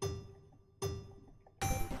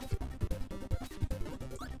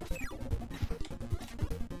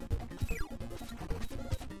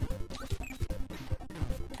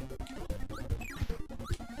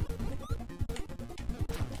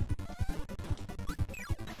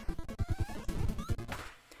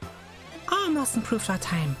 Almost improved our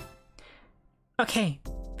time. Okay,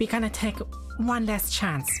 we're gonna take one last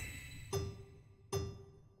chance.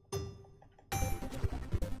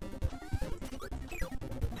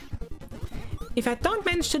 If I don't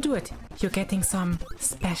manage to do it, you're getting some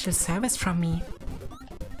special service from me.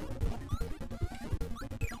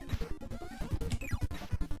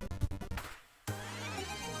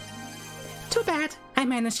 Too bad, I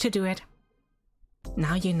managed to do it.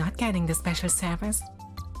 Now you're not getting the special service.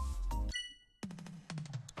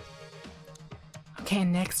 Okay,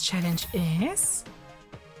 next challenge is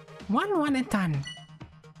 1-1 and done.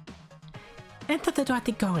 Enter the door at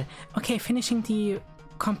the goal. Okay, finishing the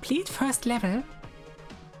complete first level.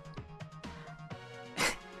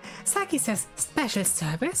 Saki says, special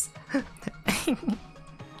service?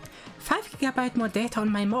 5 GB more data on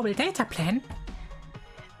my mobile data plan?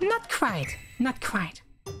 Not quite, not quite.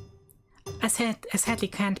 I sadly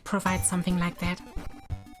can't provide something like that.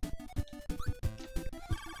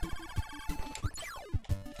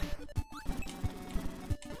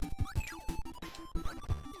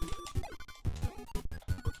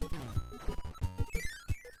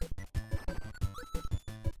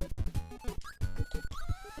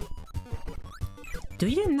 Do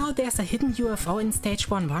you know there's a hidden UFO in stage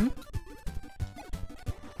 1-1?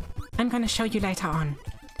 I'm gonna show you later on.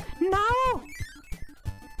 No!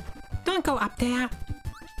 Don't go up there!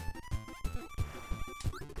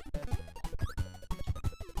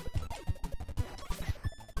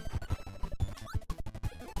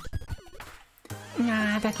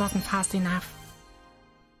 Nah, that wasn't fast enough.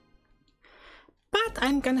 But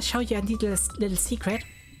I'm gonna show you a little secret.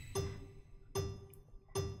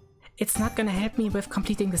 It's not gonna help me with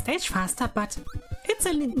completing the stage faster, but it's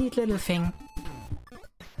a neat little thing.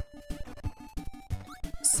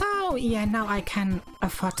 So yeah, now I can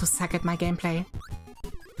afford to suck at my gameplay.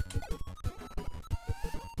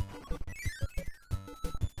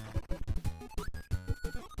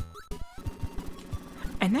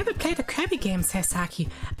 I never played a Kirby game, says Saki.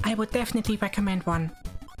 I would definitely recommend one.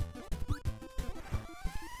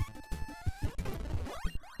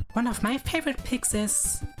 One of my favorite picks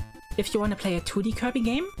is, if you want to play a 2D Kirby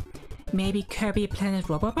game, maybe Kirby Planet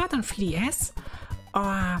Robobot on 3DS,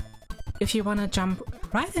 or if you want to jump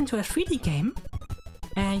right into a 3D game,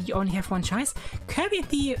 and you only have one choice, Kirby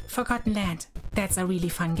the Forgotten Land. That's a really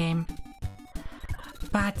fun game.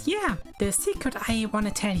 But yeah, the secret I want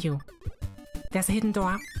to tell you. There's a hidden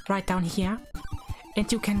door right down here,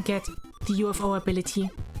 and you can get the UFO ability,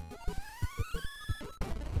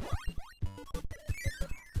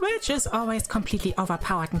 which is always completely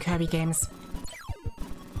overpowered in Kirby games.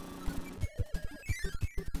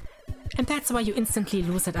 And that's why you instantly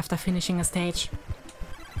lose it after finishing a stage.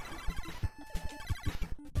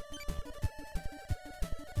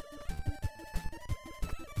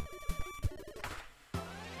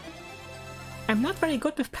 I'm not very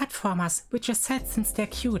good with platformers, which is sad since they're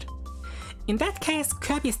cute. In that case,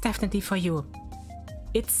 Kirby is definitely for you.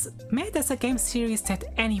 It's made as a game series that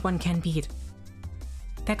anyone can beat.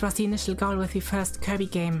 That was the initial goal with the first Kirby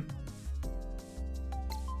game.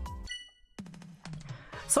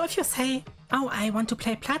 So if you say, oh, I want to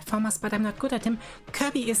play platformers but I'm not good at them,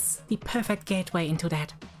 Kirby is the perfect gateway into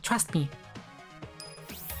that. Trust me.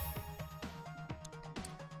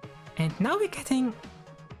 And now we're getting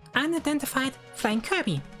unidentified flying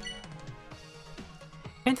Kirby.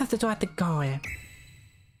 Enter the door at the goal.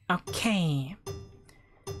 Okay.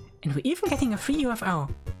 And we're even getting a free UFO.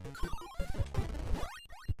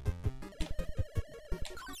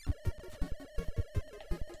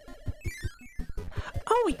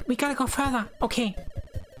 Oh, we gotta go further. Okay.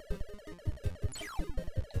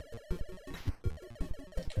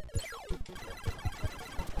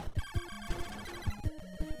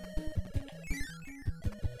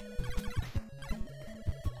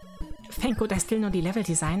 Thank God I still know the level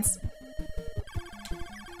designs.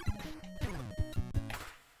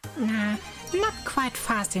 Nah, not quite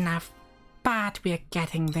fast enough, but we're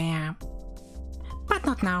getting there. But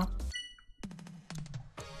not now.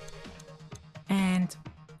 And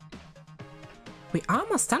we're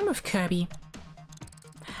almost done with Kirby.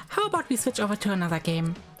 How about we switch over to another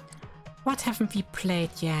game? What haven't we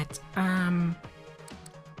played yet? Oh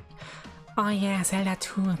yeah, Zelda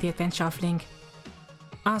 2, The Adventure of Link.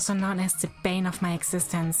 Also known as the bane of my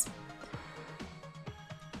existence.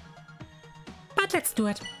 But let's do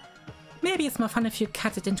it. Maybe it's more fun if you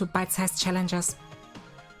cut it into bite-sized challenges.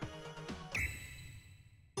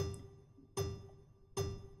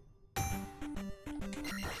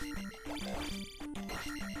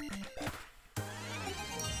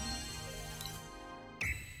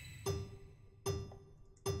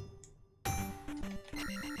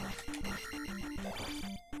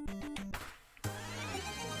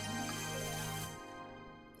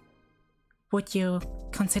 Would you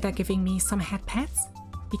consider giving me some head pats?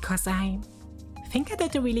 Because I think I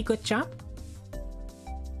did a really good job.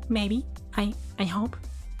 Maybe. I hope.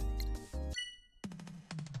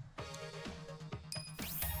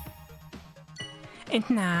 And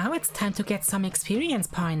now it's time to get some experience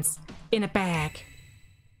points in a bag.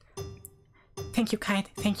 Thank you, Kite.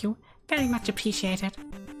 Thank you. Very much appreciated.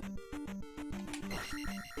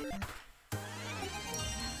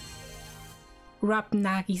 Rub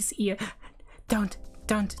Nagi's ear. Don't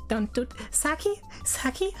do it.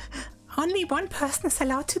 Saki, only one person is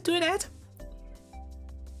allowed to do that.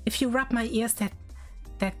 If you rub my ears, that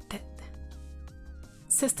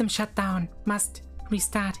system shut down. Must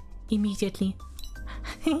restart immediately.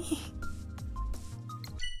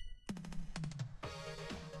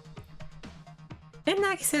 And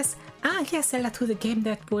Nagi says, yes, Zelda 2, the game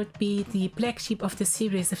that would be the black sheep of the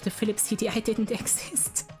series if the Philips CDI didn't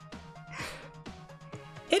exist.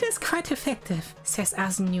 It is quite effective, says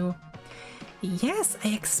Azinu. Yes, I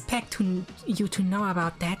expect you to know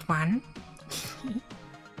about that one.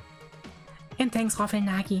 And thanks, Roffel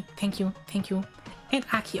Nagi. Thank you. And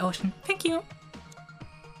Aki Ocean. Thank you.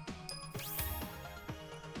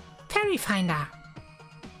 Terry Finder.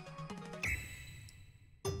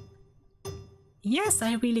 Yes,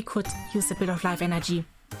 I really could use a bit of life energy.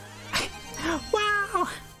 Wow!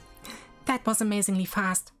 That was amazingly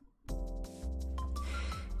fast.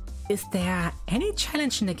 Is there any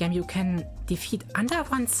challenge in the game you can defeat under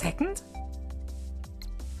 1 second?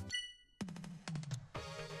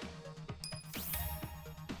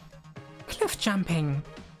 Cliff jumping.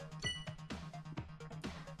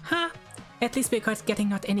 Huh, at least we're getting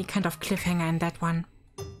not any kind of cliffhanger in that one.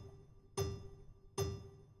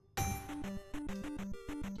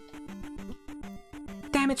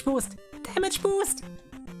 Damage boost! Damage boost!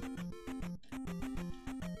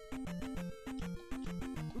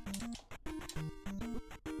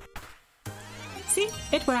 See?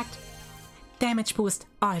 It worked. Damage boost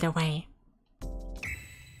all the way.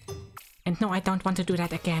 And no, I don't want to do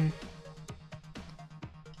that again.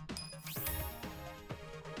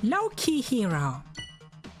 Low-key hero.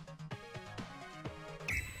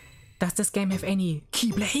 Does this game have any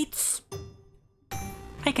keyblades?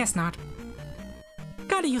 I guess not.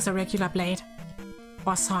 Gotta use a regular blade.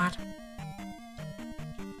 Or sword.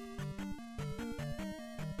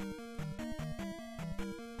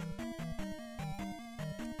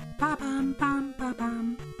 Ba bam bam ba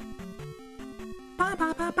bam. Ba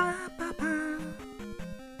ba ba ba ba ba.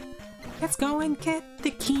 Let's go and get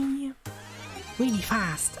the key. Really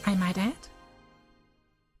fast, I might add.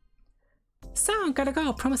 So, gotta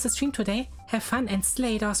go. Promise to stream today. Have fun and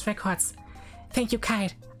slay those records. Thank you,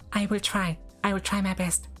 Kite. I will try. I will try my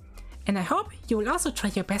best. And I hope you will also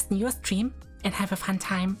try your best in your stream and have a fun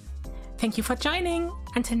time. Thank you for joining.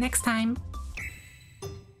 Until next time.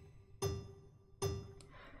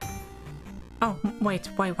 Oh, wait.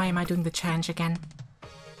 Why am I doing the challenge again?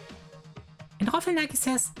 And Roffelnagi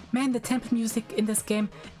says, man, the temple music in this game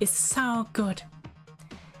is so good.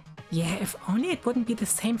 Yeah, if only it wouldn't be the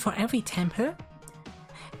same for every temple.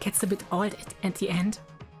 Gets a bit old at the end.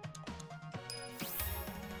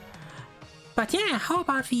 But yeah, how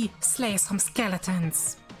about we slay some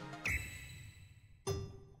skeletons?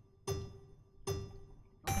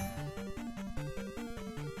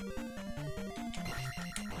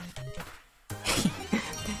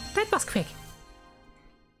 That was quick.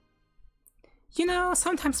 You know,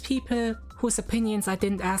 sometimes people whose opinions I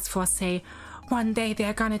didn't ask for say, one day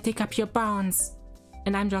they're gonna dig up your bones.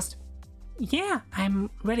 And I'm just, yeah, I'm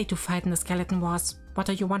ready to fight in the skeleton wars. What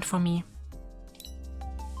do you want from me?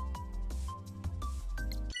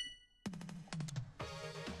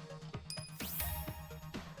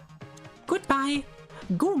 Goodbye,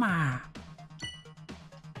 Guma.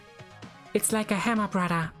 It's like a Hammer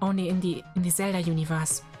brother, only in the Zelda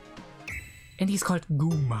universe. And he's called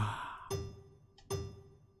Guma.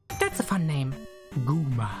 That's a fun name.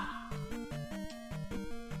 Guma.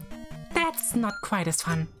 That's not quite as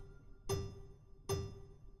fun.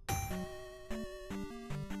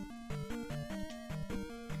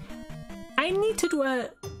 I need to do a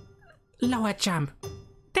lower jump.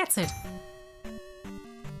 That's it.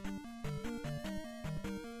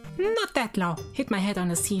 Not that low. Hit my head on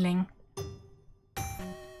the ceiling.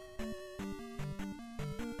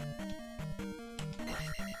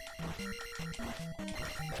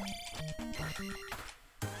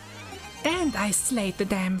 And I slayed the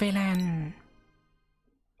damn villain.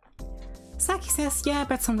 Saki says, yeah,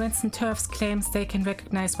 but some Winston Turfs claims they can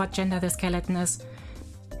recognize what gender the skeleton is.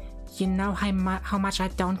 You know how much I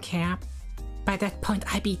don't care. By that point,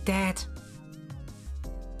 I be dead.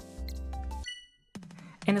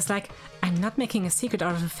 And it's like, I'm not making a secret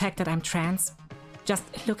out of the fact that I'm trans. Just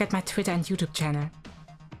look at my Twitter and YouTube channel.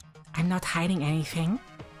 I'm not hiding anything.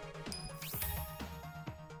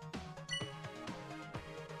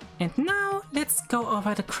 And now, let's go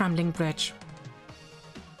over the Crumbling Bridge.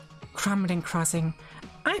 Crumbling Crossing.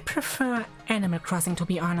 I prefer Animal Crossing, to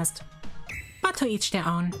be honest. But to each their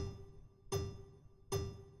own.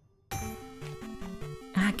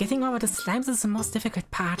 Getting over the slimes is the most difficult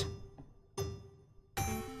part.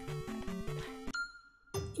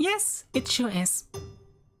 Yes, it sure is.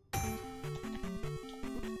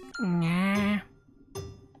 Nah.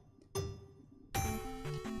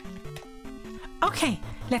 Okay,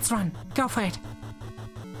 let's run. Go for it.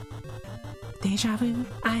 Deja vu.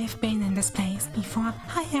 I've been in this place before.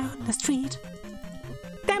 Higher on the street.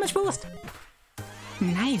 Damage boost.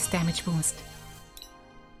 Nice damage boost.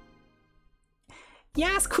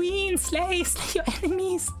 Yes, Queen! Slay your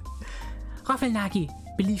enemies! Roffelnagi,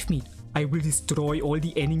 believe me, I will destroy all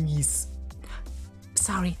the enemies.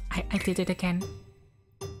 Sorry, I did it again.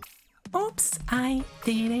 Oops, I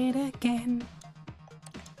did it again.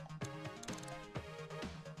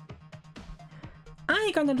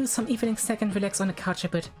 I'm gonna do some evening snack and relax on the couch a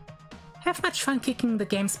bit. Have much fun kicking the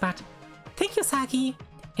game's butt. Thank you, Saki.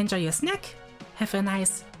 Enjoy your snack. Have a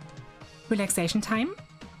nice relaxation time.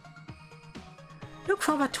 Look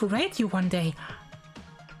forward to raid you one day.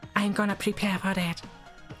 I'm gonna prepare for that.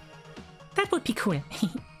 That would be cool.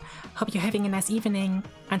 Hope you're having a nice evening.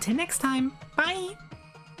 Until next time, bye!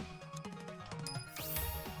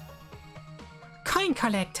 Coin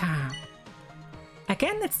collector.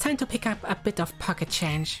 Again, it's time to pick up a bit of pocket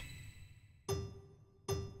change.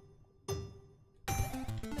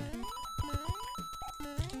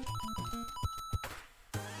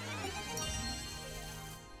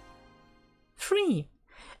 Three.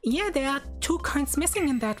 Yeah, there are 2 coins missing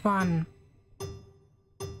in that one.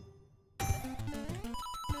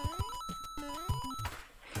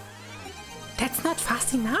 That's not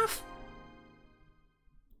fast enough.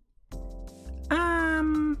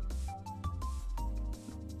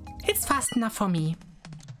 It's fast enough for me.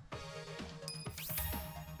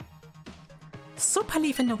 Super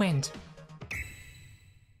leaf in the wind.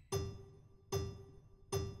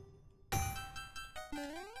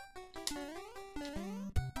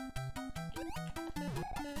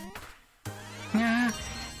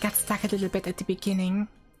 Got stuck a little bit at the beginning.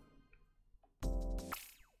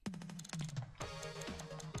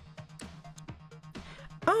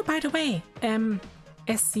 Oh, by the way,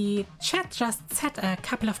 as the chat just said a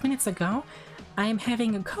couple of minutes ago, I'm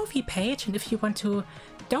having a Ko-fi page, and if you want to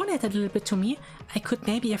donate a little bit to me, I could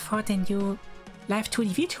maybe afford a new live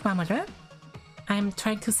 2D VTuber model. I'm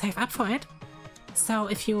trying to save up for it. So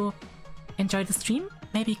if you enjoy the stream,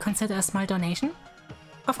 maybe consider a small donation.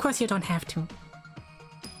 Of course, you don't have to.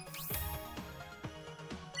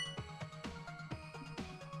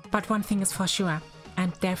 But one thing is for sure,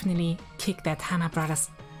 I'm definitely kick that Hammer Brothers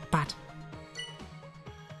butt.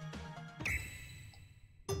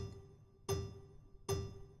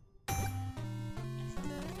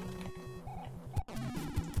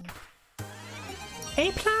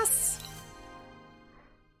 A+.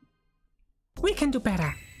 We can do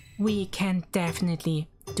better. We can definitely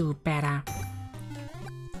do better.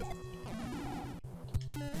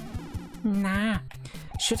 Nah,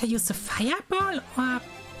 should I use the fireball or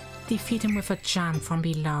defeat him with a jump from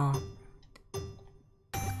below?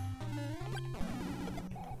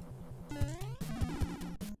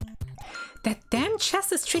 That damn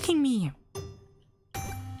chest is tricking me.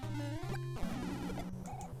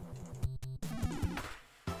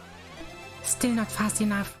 Still not fast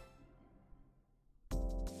enough.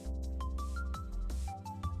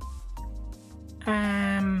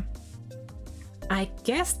 I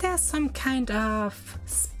guess there's some kind of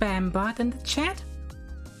spam bot in the chat.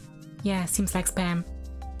 Yeah, seems like spam.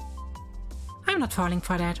 I'm not falling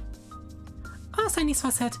for that. Also,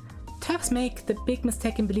 Niswa said, Turks make the big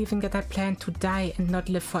mistake in believing that I plan to die and not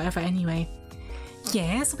live forever anyway.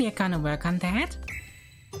 Yes, we are gonna work on that.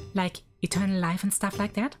 Like eternal life and stuff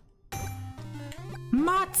like that.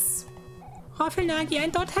 Mods! Roffelnagi, I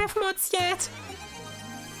don't have mods yet!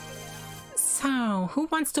 So, who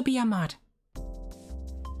wants to be a mod?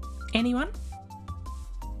 Anyone?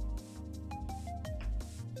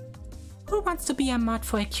 Who wants to be a mod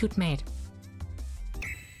for a cute maid?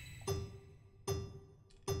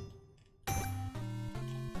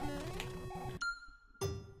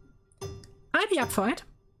 I'll be up for it.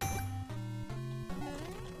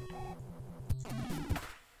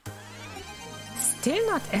 Still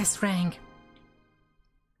not S rank.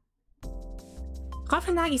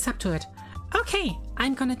 Roffelnagi's up to it. Okay,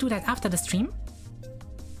 I'm gonna do that after the stream.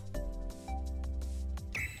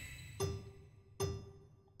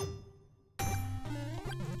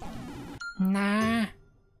 Nah.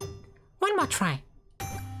 One more try.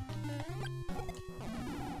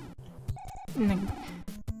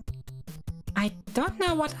 I don't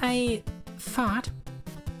know what I thought,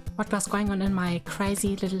 what was going on in my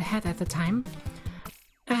crazy little head at the time,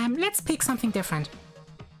 Let's pick something different.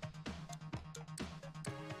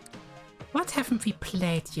 What haven't we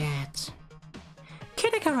played yet?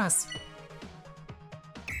 Kid Icarus!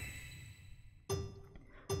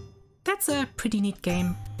 That's a pretty neat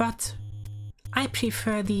game, but I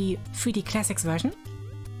prefer the 3D Classics version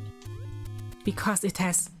because it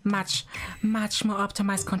has much more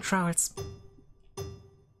optimized controls.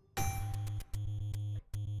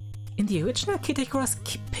 In the original Kid Icarus,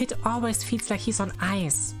 Pit always feels like he's on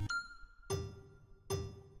ice.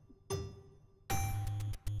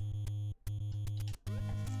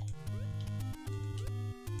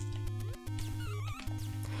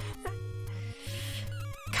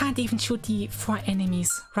 Can't even shoot the 4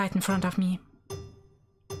 enemies right in front of me.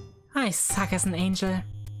 I suck as an angel.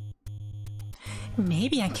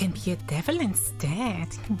 Maybe I can be a devil instead.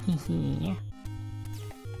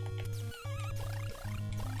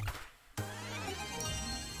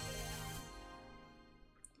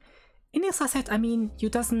 In this asset, I mean, you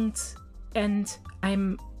doesn't, and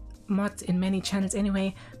I'm mod in many channels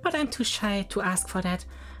anyway, but I'm too shy to ask for that.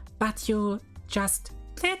 But you just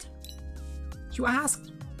did. You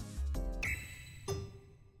asked.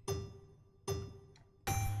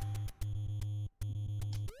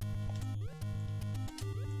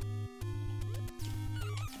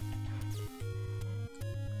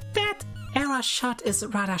 That error shot is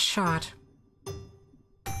rather short.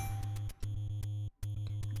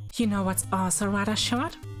 You know what's also rather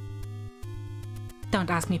short?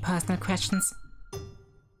 Don't ask me personal questions.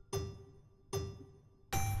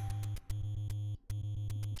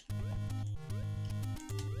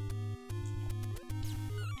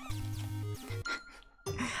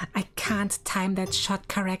 I can't time that shot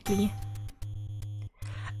correctly.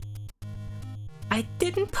 I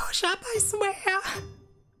didn't push up, I swear!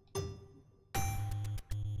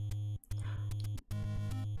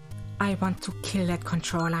 I want to kill that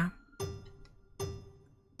controller.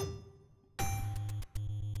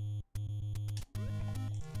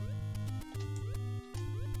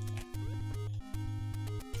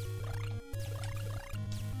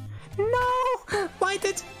 No! Why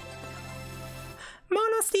did...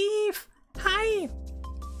 Mono Steve! Hi!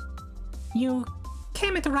 You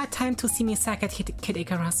came at the right time to see me sack at Kid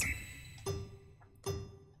Icarus.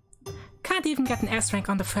 Can't even get an S rank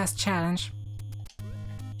on the first challenge.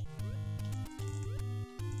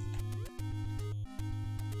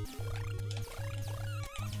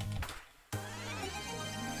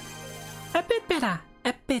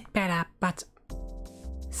 A bit better, but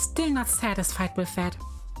still not satisfied with that.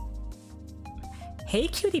 Hey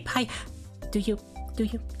cutie pie, do you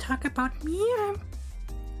talk about me?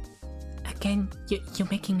 Again, you're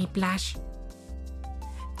making me blush.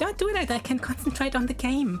 Don't do that, I can concentrate on the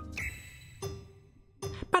game.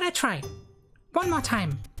 But I try. One more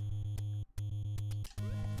time.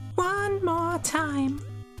 One more time.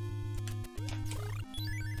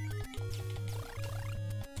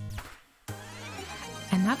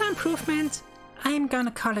 Another improvement, I'm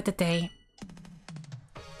gonna call it a day.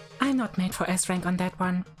 I'm not made for S rank on that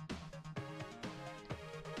one.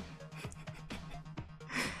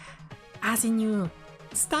 Azinu,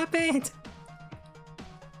 stop it!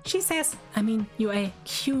 She says, I mean, you're a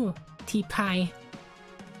cutie pie.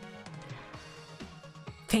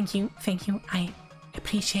 Thank you, I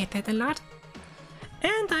appreciate that a lot.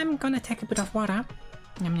 And I'm gonna take a bit of water.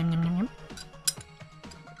 Yum yum yum yum yum.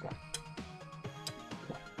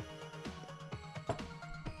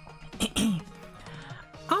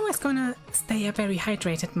 Always gonna stay a very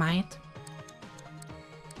hydrated mind.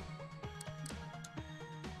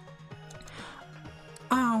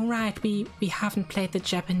 Oh right, we haven't played the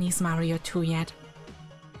Japanese Mario 2 yet.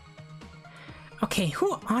 Okay,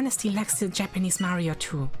 who honestly likes the Japanese Mario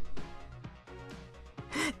 2?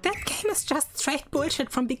 That game is just straight bullshit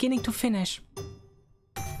from beginning to finish.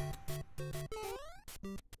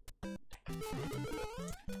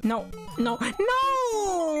 No!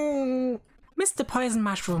 Missed the poison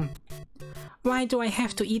mushroom. Why do I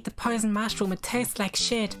have to eat the poison mushroom? It tastes like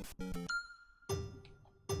shit.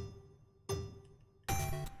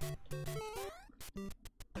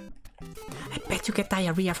 I bet you get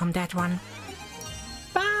diarrhea from that one.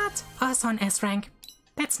 But also on S rank.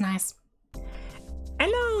 That's nice.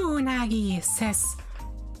 Hello, Nagi, says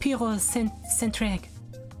Pyrocentric.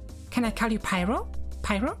 Can I call you Pyro?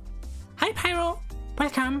 Pyro? Hi, Pyro.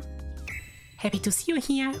 Welcome. Happy to see you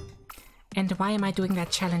here. And why am I doing that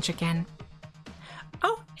challenge again?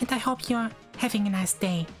 Oh, and I hope you're having a nice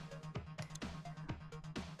day.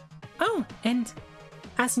 Oh, and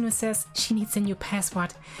Asinu says she needs a new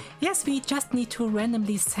password. Yes, we just need to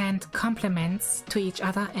randomly send compliments to each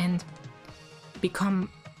other and become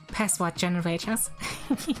password generators.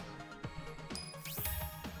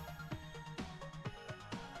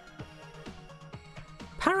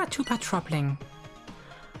 Paratrooper troubling.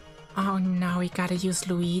 Oh no, we gotta use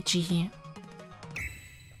Luigi.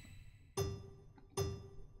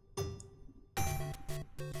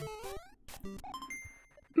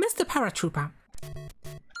 Mr. Paratrooper.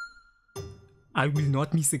 I will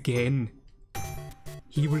not miss again.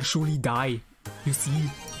 He will surely die, you see.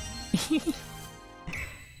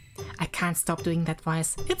 I can't stop doing that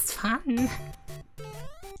voice. It's fun.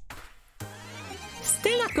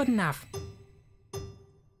 Still not good enough.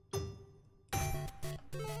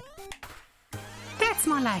 That's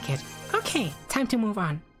more like it. Okay, time to move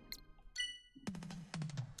on.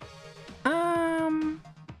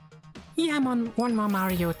 Yeah, I'm on one more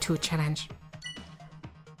Mario 2 challenge.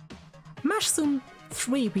 Mushroom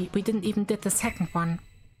 3, we didn't even did the second one.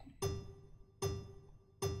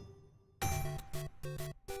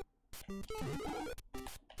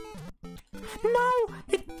 No!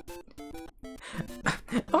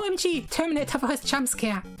 OMG, Terminator voice jump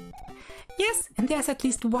scare. Yes, and there's at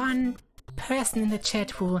least one person in the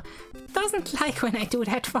chat who doesn't like when I do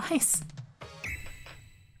that voice.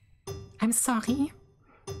 I'm sorry.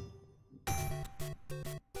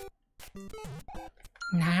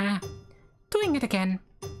 Nah, doing it again.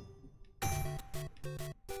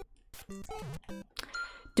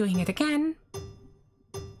 Doing it again.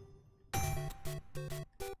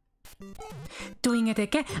 Doing it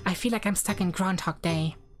again. I feel like I'm stuck in Groundhog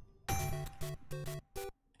Day.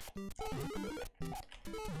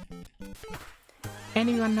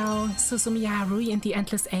 Anyone know Suzumiya Harui in the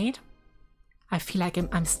Endless Eight? I feel like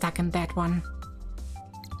I'm stuck in that one.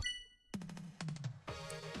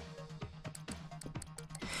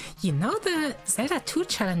 You know, the Zelda 2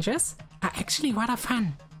 challenges are actually rather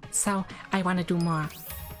fun, so I want to do more.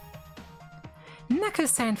 Knuckle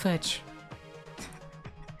sandwich.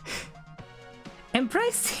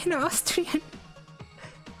 Embrace the Austrian.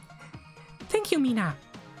 Thank you, Mina.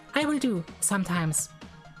 I will do sometimes.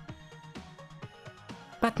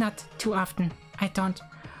 But not too often. I don't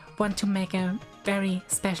want to make a very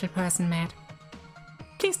special person mad.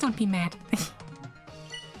 Please don't be mad.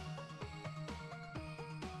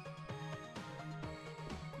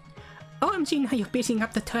 OMG, now you're beating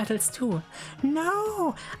up the turtles too.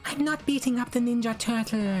 No, I'm not beating up the Ninja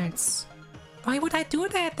Turtles. Why would I do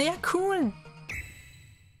that? They are cool.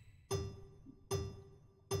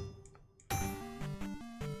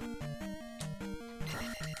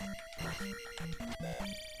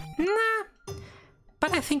 Nah,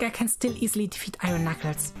 but I think I can still easily defeat Iron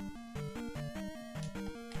Knuckles.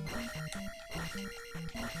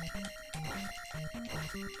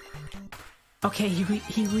 Okay,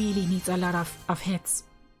 he really needs a lot of hits.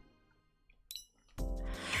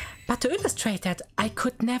 But to illustrate that, I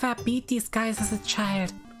could never beat these guys as a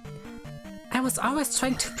child. I was always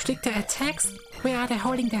trying to predict their attacks, where are they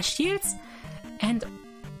holding their shields, and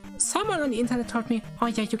someone on the internet told me, oh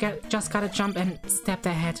yeah, you just gotta jump and stab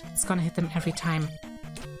their head, it's gonna hit them every time.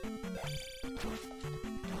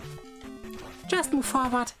 Just move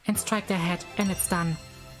forward and strike their head and it's done.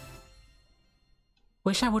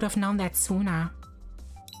 Wish I would have known that sooner.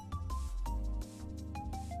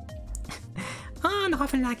 Oh, and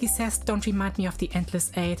Robin Lucky says, don't remind me of the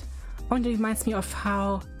Endless 8. Only reminds me of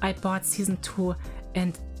how I bought Season 2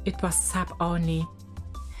 and it was sub only.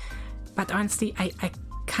 But honestly, I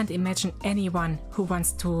can't imagine anyone who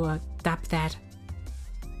wants to dub that.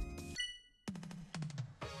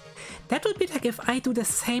 That would be like if I do the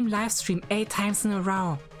same live stream 8 times in a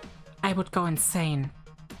row. I would go insane.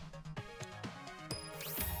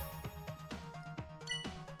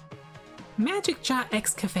 Magic jar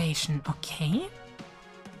excavation, okay.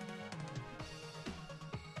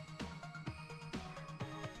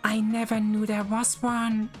 I never knew there was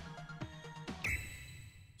one.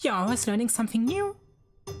 You're always learning something new.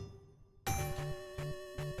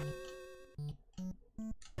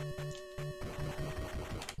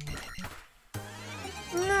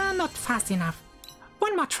 Nah, not fast enough.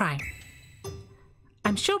 One more try.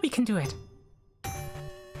 I'm sure we can do it.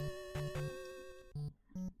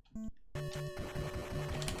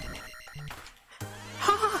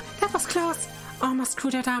 That was close! Almost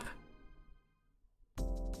screwed it up.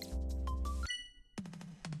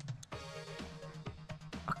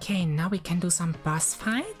 Okay, now we can do some boss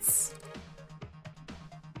fights.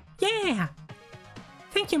 Yeah!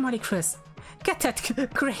 Thank you, Molly Chris. Get that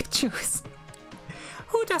grape juice.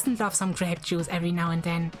 Who doesn't love some grape juice every now and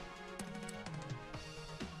then?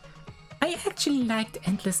 I actually liked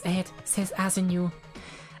Endless 8, says Azinu.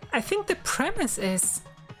 I think the premise is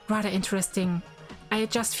rather interesting. I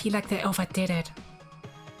just feel like they overdid it.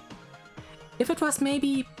 if it was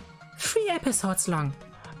maybe 3 episodes long.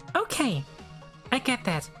 Okay, I get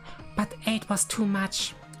that, but 8 was too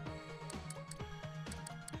much.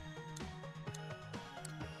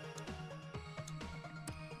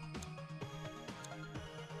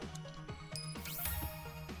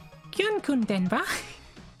 Kyun-kun Denba?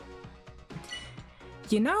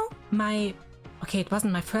 You know, okay, it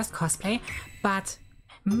wasn't my first cosplay, but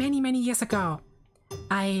many years ago,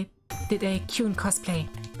 I did a Kyun cosplay.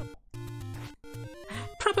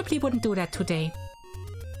 Probably wouldn't do that today.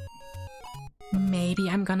 Maybe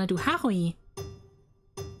I'm gonna do Harui.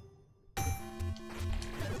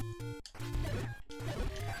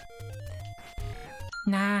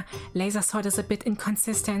 Nah, Laser Sword is a bit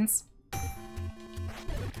inconsistent.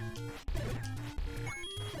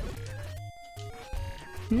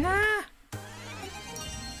 Nah.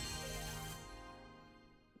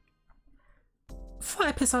 4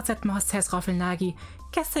 episodes at most, says Roffelnagi.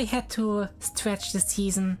 Guess they had to stretch the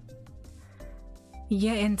season.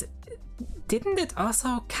 Yeah, and didn't it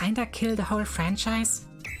also kinda kill the whole franchise?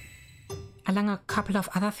 Along a couple of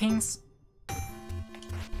other things?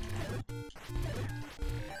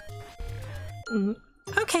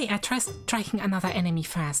 Okay, I try striking another enemy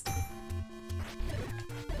first.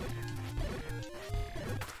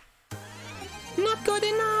 Not good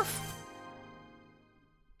enough!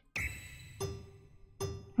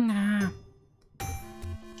 Nah.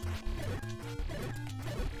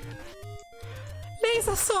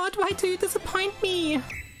 Laser Sword, why do you disappoint me?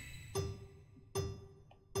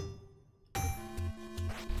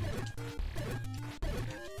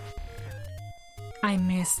 I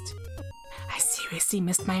missed. I seriously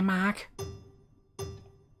missed my mark.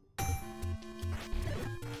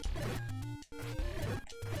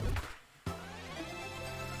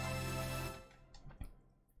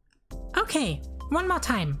 Okay, one more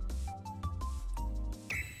time.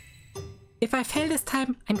 If I fail this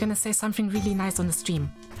time, I'm gonna say something really nice on the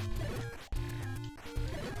stream.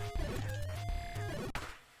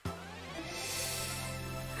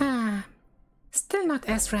 Still not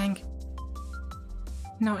S rank.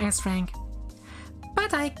 No S rank.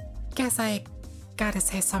 But I guess I gotta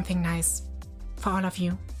say something nice for all of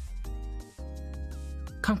you.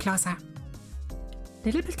 Come closer.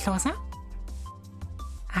 Little bit closer.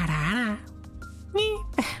 Ara ara.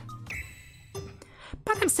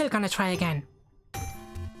 But I'm still gonna try again.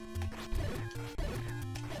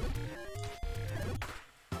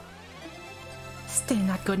 Still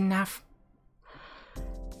not good enough.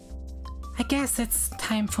 I guess it's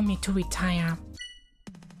time for me to retire.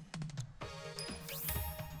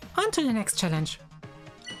 On to the next challenge.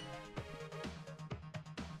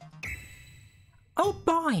 Oh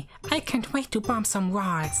boy, I can't wait to bomb some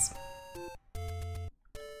walls.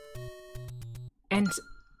 And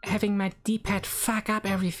having my D-pad fuck up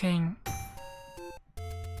everything.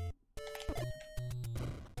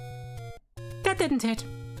 That didn't hit.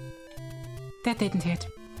 That didn't hit.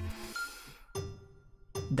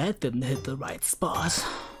 That didn't hit the right spot.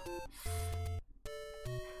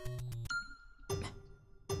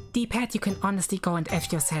 D-pad, you can honestly go and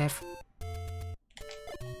F yourself.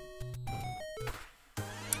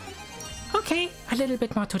 Okay, a little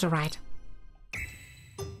bit more to the right.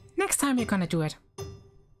 Next time we're gonna do it.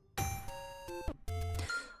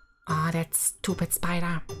 Ah, oh, that stupid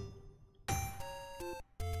spider.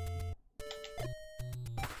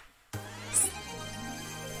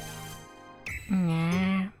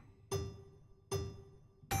 Nah.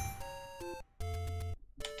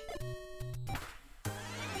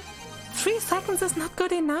 Three seconds is not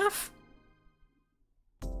good enough.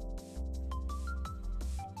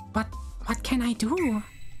 What can I do?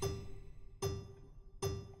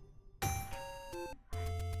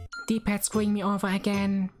 D-pad screwing me over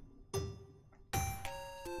again.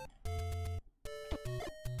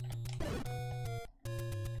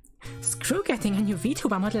 Screw getting a new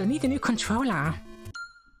VTuber model, I need a new controller.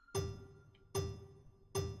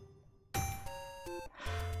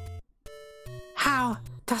 How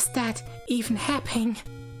does that even happen?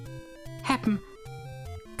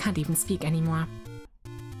 Can't even speak anymore.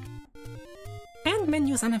 And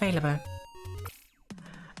menus unavailable.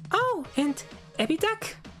 Oh, and Abby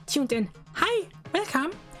Duck tuned in. Hi,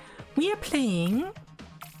 welcome. We are playing.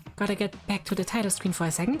 Gotta get back to the title screen for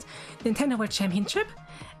a second. Nintendo World Championship,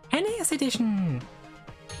 NES Edition.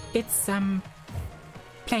 It's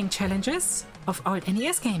playing challenges of old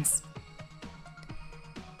NES games.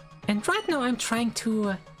 And right now I'm trying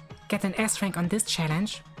to get an S rank on this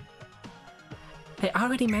challenge. I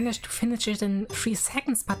already managed to finish it in 3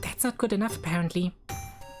 seconds, but that's not good enough apparently.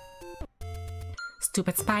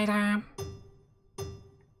 Stupid spider.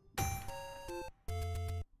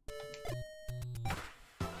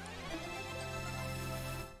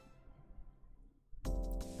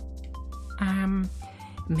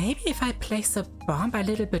 Maybe if I place the bomb a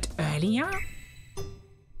little bit earlier?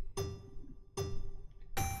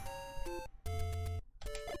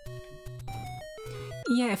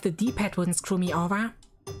 Yeah, if the D-pad wouldn't screw me over.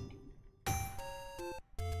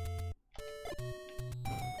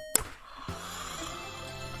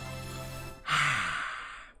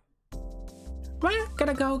 Well,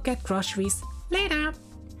 gotta go get groceries. Later!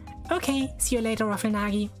 Okay, see you later,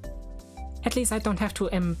 Roffelnagi. At least I don't have to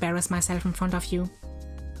embarrass myself in front of you.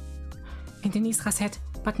 And Denisra said,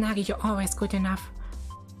 but Nagi, you're always good enough.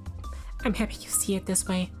 I'm happy you see it this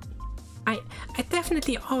way. I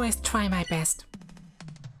definitely always try my best.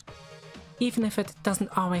 Even if it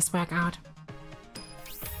doesn't always work out.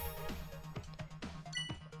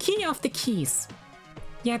 Key of the keys.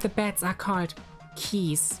 Yeah, the beds are called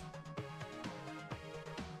keys.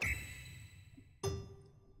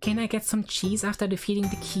 Can I get some cheese after defeating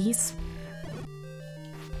the keys?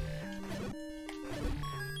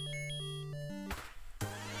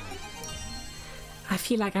 I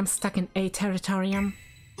feel like I'm stuck in A territorium.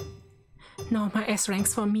 No, my S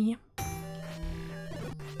ranks for me.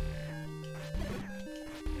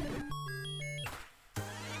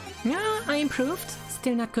 Yeah, I improved.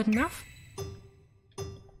 Still not good enough.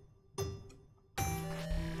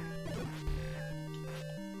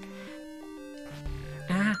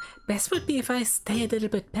 Best would be if I stay a little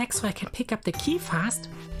bit back so I can pick up the key fast.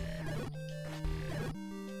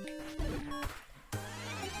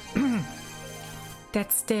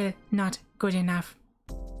 That's still not good enough.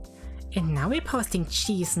 And now we're posting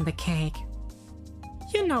cheese in the cake.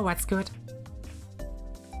 You know what's good.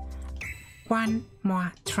 One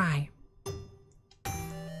more try.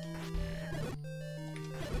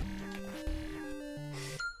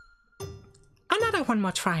 Another one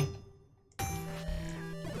more try.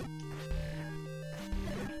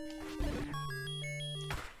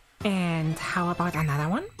 And how about another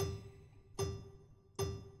one?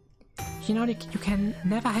 You know, you can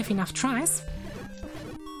never have enough tries.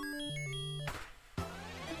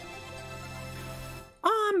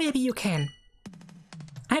 Or maybe you can.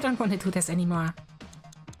 I don't want to do this anymore.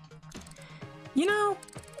 You know,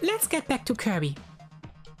 let's get back to Kirby.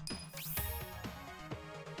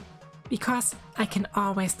 Because I can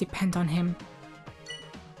always depend on him.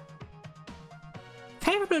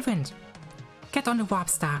 Favorable wind. Get on the Warp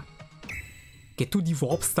Star. Get to the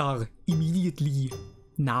Warp Star immediately.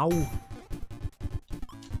 Now.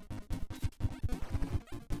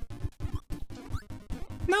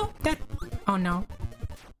 No, that... Oh no.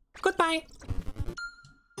 Goodbye.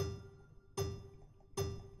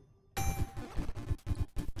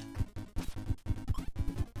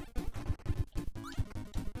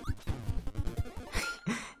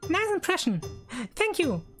 Nice impression. Thank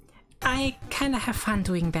you. I kinda have fun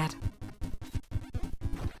doing that.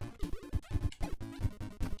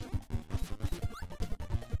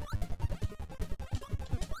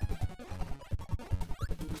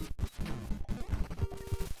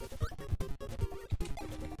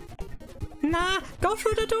 Nah, go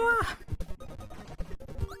through the door!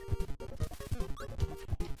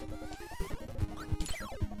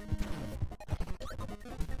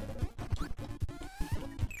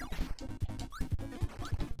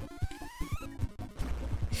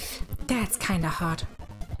 That's kinda hot.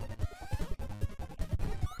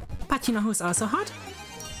 But you know who's also hot?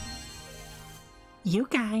 You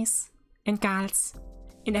guys and girls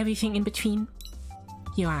and everything in between.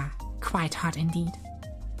 You are quite hot indeed.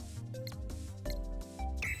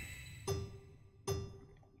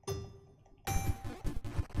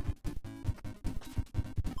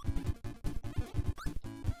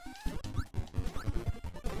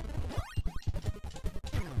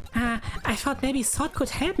 I thought maybe Sword could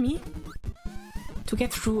help me to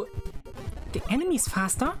get through the enemies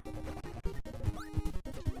faster.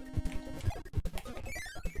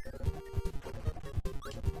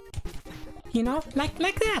 You know, like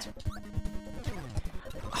that.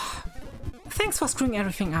 Oh, thanks for screwing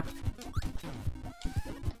everything up.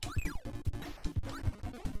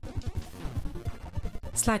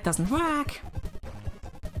 Slide doesn't work.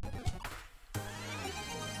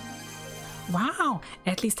 Wow,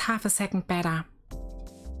 at least half a second better.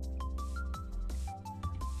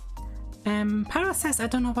 Pyro says I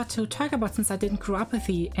don't know what to talk about since I didn't grow up with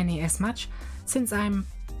the NES much. Since I'm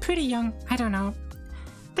pretty young, I don't know.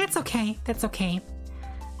 That's okay, that's okay.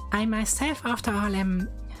 I myself, after all, am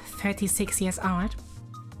 36 years old.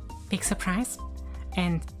 Big surprise.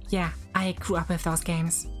 And yeah, I grew up with those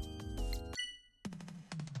games.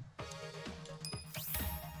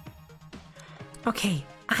 Okay,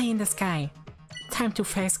 eye in the sky. Time to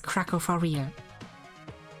face Krakow for real.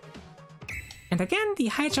 And And again, the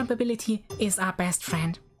high jump ability is our best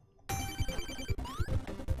friend.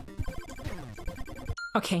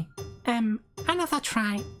 Okay, another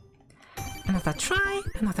try. Another try,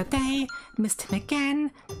 another day, missed him again.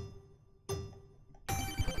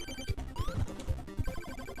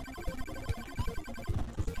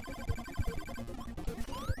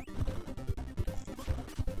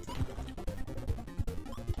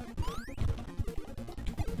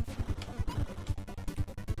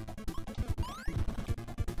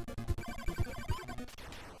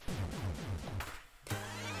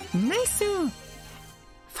 Nice!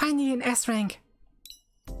 Finally an S rank.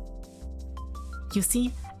 You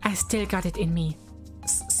see, I still got it in me.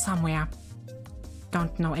 Somewhere.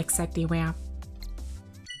 Don't know exactly where.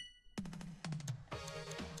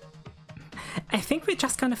 I think we're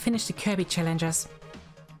just gonna finish the Kirby challenges.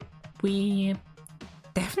 We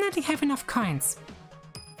definitely have enough coins.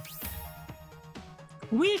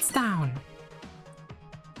 Wheels down!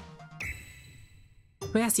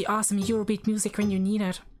 Where's the awesome Eurobeat music when you need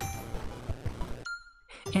it?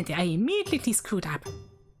 And I immediately screwed up.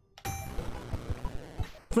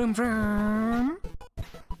 Vroom vroom!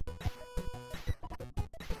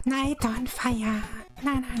 Night on fire!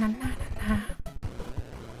 Na na na na na na.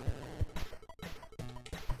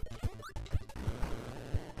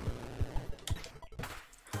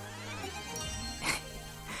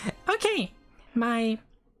 Okay, my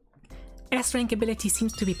S rank ability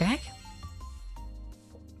seems to be back.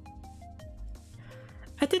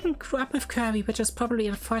 I didn't grow up with Kirby, which is probably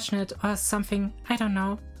unfortunate or something, I don't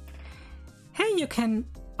know. Hey, you can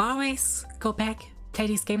always go back, play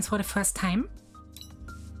these games for the first time.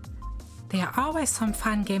 There are always some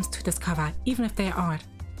fun games to discover, even if they are old.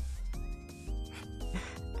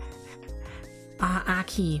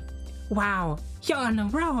 Aki, wow, you're on a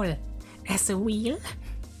roll! As a wheel?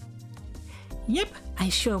 Yep, I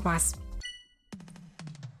sure was.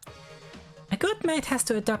 A good mate has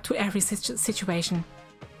to adapt to every situation.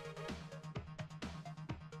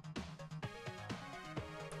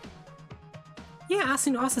 Yeah,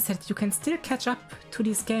 Arsene also said you can still catch up to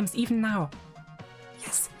these games even now.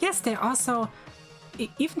 Yes, they're also,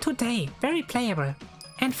 even today, very playable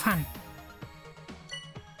and fun.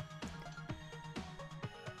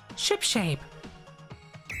 Ship shape.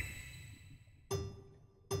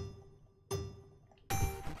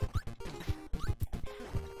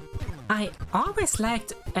 I always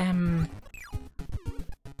liked, I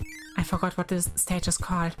forgot what this stage is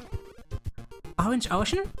called. Orange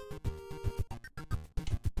Ocean?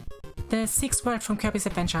 The sixth world from Kirby's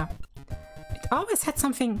Adventure. It always had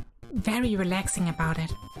something very relaxing about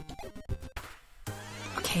it.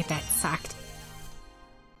 Okay, that sucked.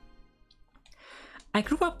 I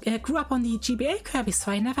grew up on the GBA Kirby,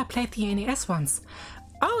 so I never played the NES ones.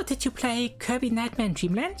 Oh, did you play Kirby Nightmare in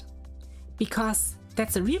Dreamland? Because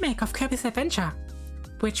that's a remake of Kirby's Adventure,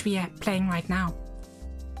 which we are playing right now.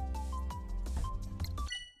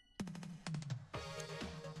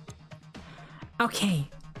 Okay,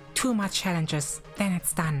 2 more challenges, then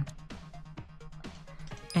it's done.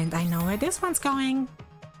 And I know where this one's going.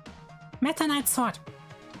 Meta Knight Sword.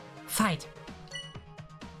 Fight.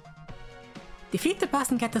 Defeat the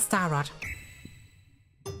boss and get the Star Rod.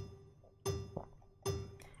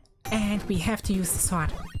 And we have to use the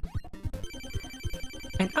sword.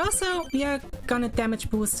 And also, we are gonna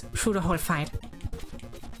damage boost through the whole fight.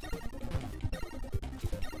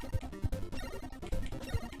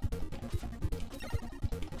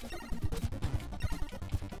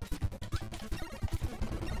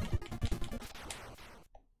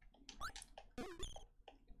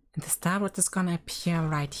 And the Star Rod is gonna appear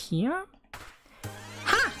right here.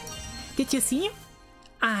 Ha! Did you see?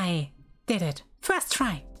 I did it. First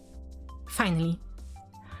try. Finally.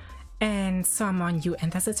 And someone you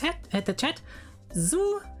enters the chat,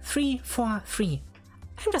 Zoo343.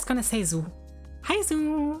 I'm just gonna say Zoo. Hi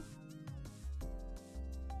Zoo!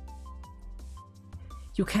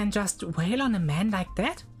 You can just wail on a man like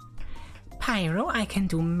that? Pyro, I can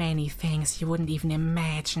do many things you wouldn't even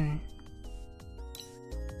imagine.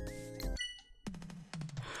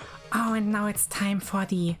 Oh, and now it's time for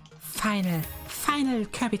the final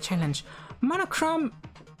Kirby challenge. Monochrome.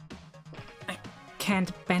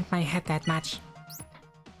 Can't bend my head that much.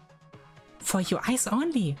 For your eyes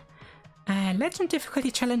only. Legend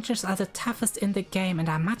difficulty challenges are the toughest in the game and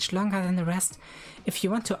are much longer than the rest. If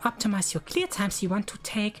you want to optimize your clear times, you want to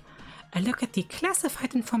take a look at the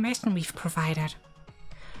classified information we've provided.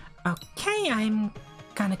 Okay, I'm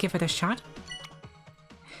gonna give it a shot.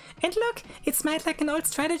 And look, it smelled like an old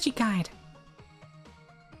strategy guide.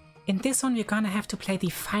 In this one, we're gonna have to play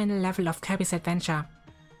the final level of Kirby's Adventure,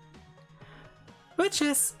 which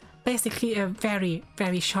is Basically a very,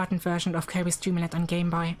 very shortened version of Kirby's Dream Land on Game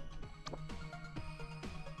Boy.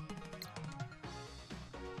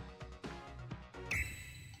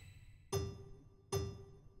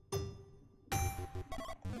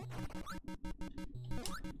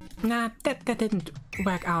 Nah, that didn't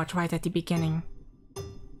work out right at the beginning.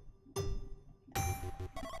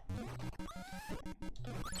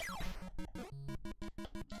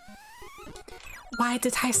 Why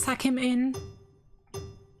did I suck him in?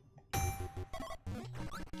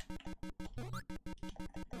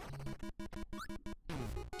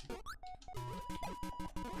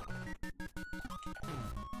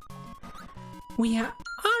 We are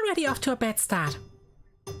already off to a bad start.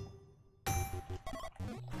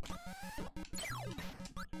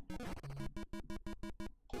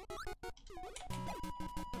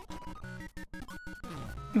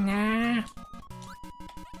 Nah.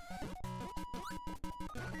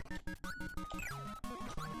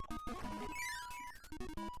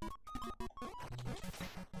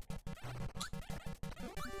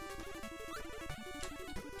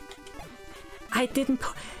 I didn't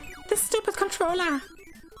put the stupid controller.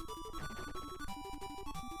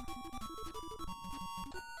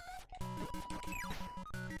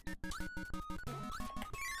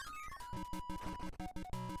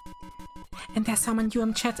 And there's someone new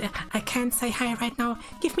in chat. I can't say hi right now.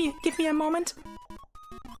 Give me a moment.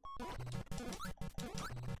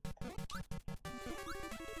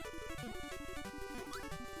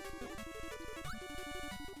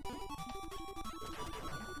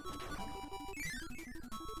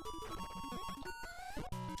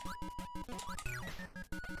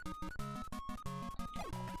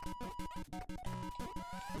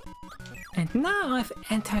 And now I've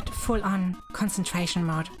entered full-on concentration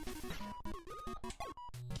mode.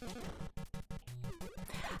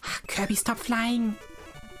 Kirby, stop flying!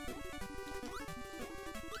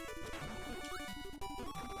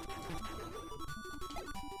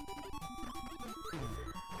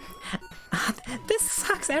 This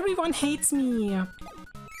sucks, everyone hates me!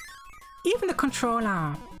 Even the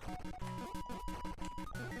controller!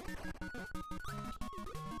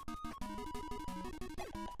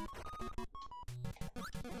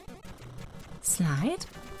 Slide?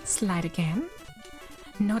 Slide again?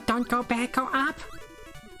 No, don't go back, go up!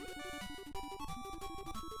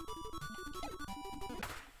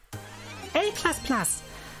 A++.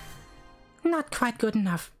 Not quite good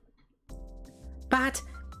enough. But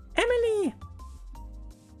Emily!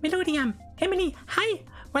 Melodium! Emily, hi!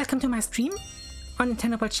 Welcome to my stream on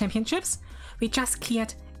Nintendo World Championships. We just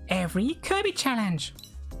cleared every Kirby challenge.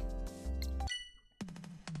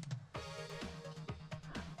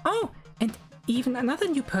 Oh, and even another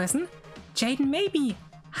new person, Jaden Maybe.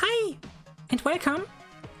 Hi! And welcome.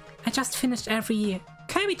 I just finished every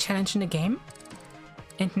Kirby challenge in the game.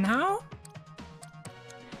 And now...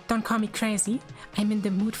 Don't call me crazy, I'm in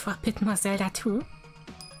the mood for a bit more Zelda too.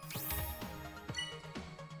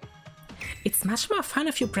 It's much more fun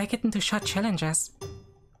if you break it into short challenges.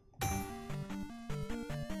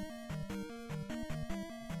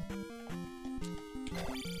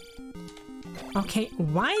 Okay,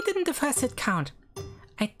 why didn't the first hit count?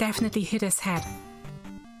 I definitely hit his head.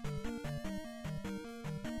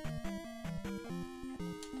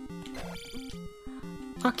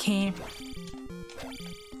 Okay.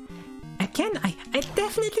 Again, I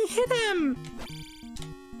definitely hit him!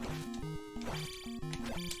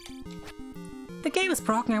 The game is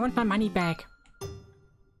broken, I want my money back.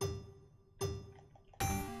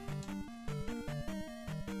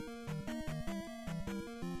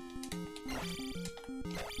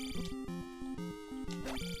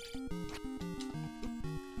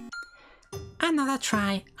 Another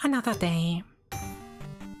try, another day.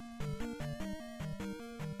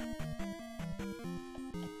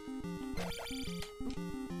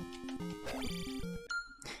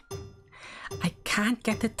 I can't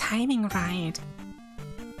get the timing right.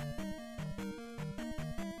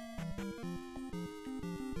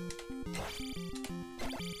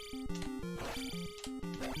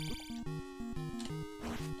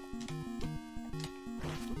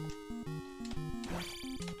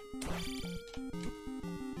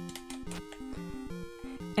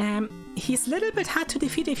 He's a little bit hard to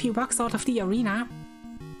defeat if he walks out of the arena.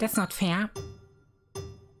 That's not fair.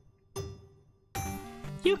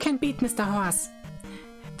 You can beat Mr. Horse.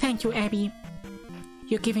 Thank you, Abby.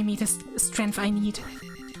 You're giving me the strength I need.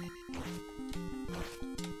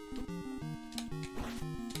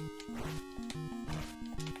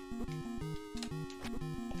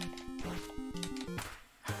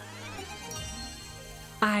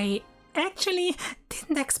 I actually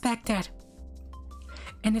didn't expect that.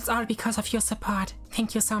 And it's all because of your support.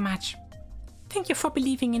 Thank you so much. Thank you for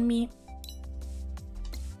believing in me.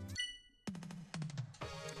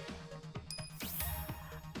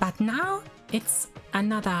 But now it's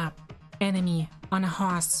another enemy on a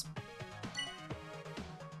horse.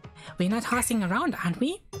 We're not horsing around, aren't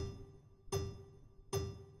we?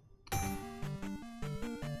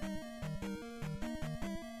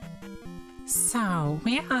 So,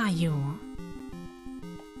 where are you?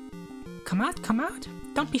 Come out, come out.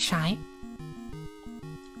 Don't be shy.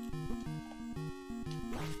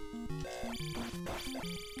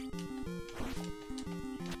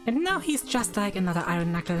 And now he's just like another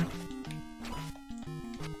Iron Knuckle.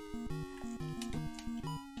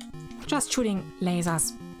 Just shooting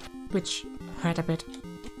lasers, which hurt a bit.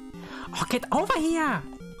 Oh, get over here!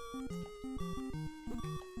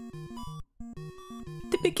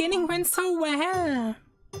 The beginning went so well.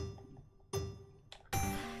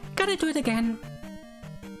 Gotta do it again.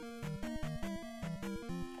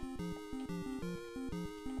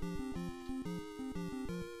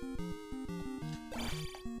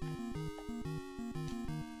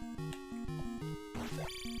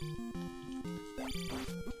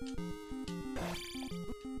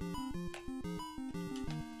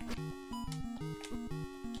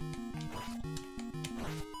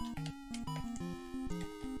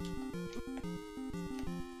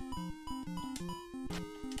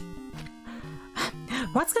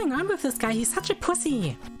 What's going on with this guy? He's such a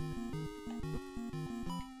pussy.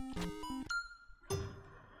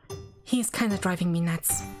 He's kinda driving me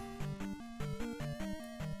nuts.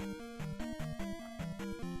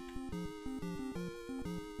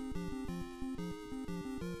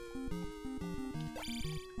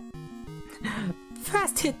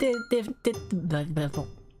 First hit the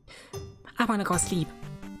I wanna go sleep.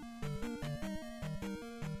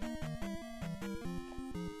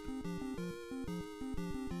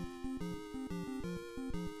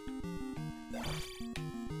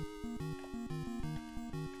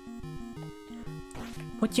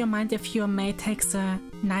 Would you mind if your mate takes a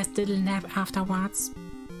nice little nap afterwards?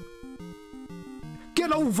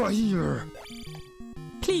 Get over here!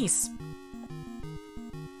 Please.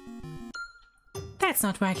 That's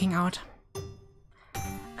not working out.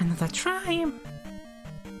 Another try.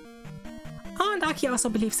 Oh, and Aki also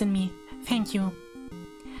believes in me. Thank you.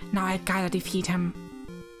 Now I gotta defeat him.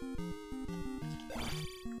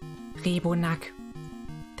 Rebonak.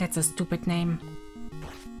 That's a stupid name.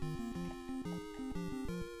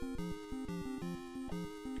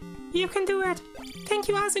 You can do it! Thank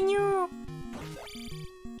you, Asinu!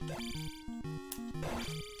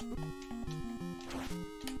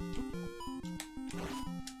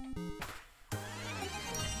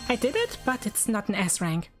 I did it, but it's not an S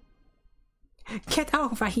rank. Get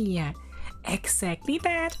over here! Exactly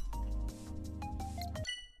that!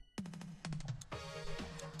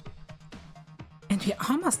 And we're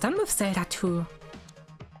almost done with Zelda 2.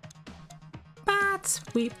 But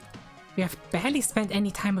we have barely spent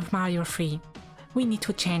any time with Mario 3. We need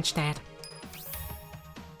to change that.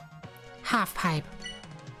 Half pipe.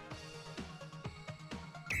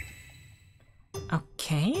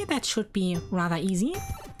 Okay, that should be rather easy.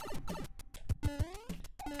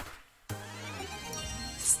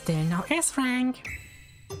 Still no S rank.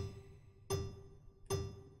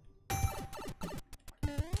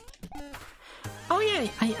 Oh yeah,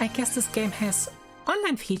 I guess this game has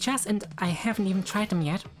online features and I haven't even tried them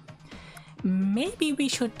yet. Maybe we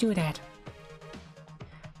should do that.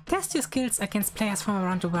 Test your skills against players from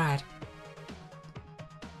around the world.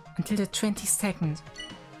 Until the 22nd.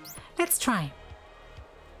 Let's try.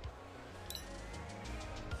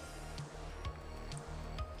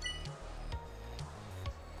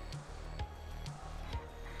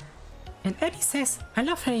 And Abby says, I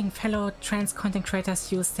love hearing fellow trans content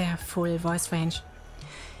creators use their full voice range.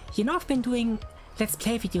 You know, I've been doing Let's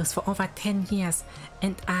Play videos for over 10 years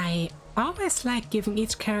and I always like giving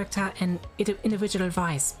each character an individual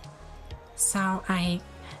voice. So I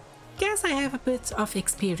guess I have a bit of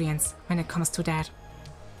experience when it comes to that.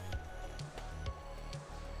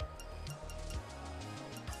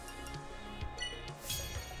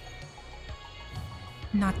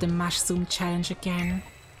 Not the mushroom challenge again.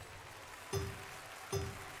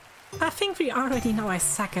 I think we already know I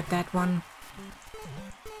suck at that one.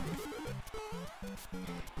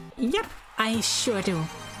 Yep, I sure do.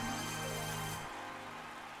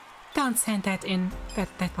 Don't send that in.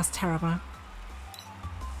 That was terrible.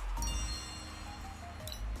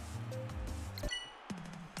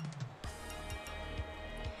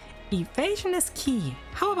 Evasion is key.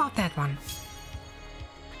 How about that one?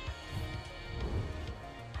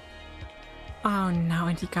 Oh no,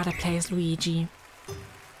 and he gotta play as Luigi.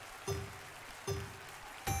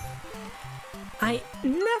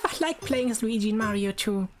 never liked playing as Luigi in Mario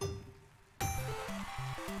 2.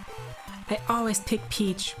 I always pick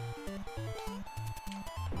Peach.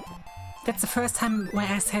 That's the first time where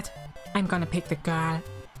I said, I'm gonna pick the girl.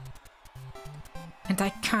 And I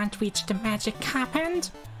can't reach the magic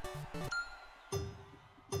carpet.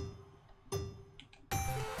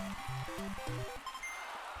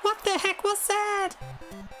 What the heck was that?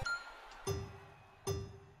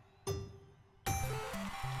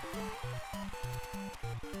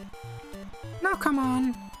 Now come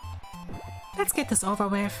on. Let's get this over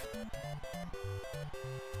with.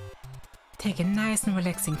 Take a nice and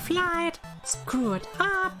relaxing flight. Screw it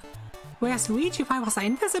up. Where's Luigi? Why was I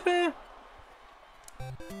invisible?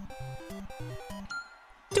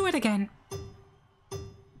 Do it again.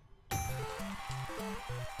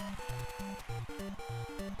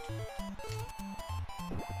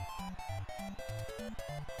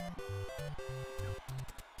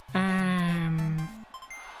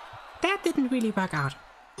 That didn't really work out.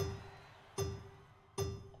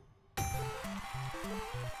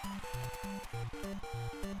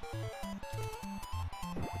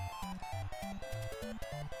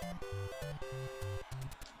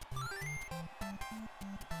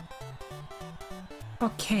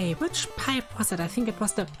 Okay, which pipe was it? I think it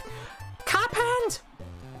was the carpet!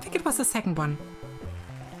 I think it was the second one.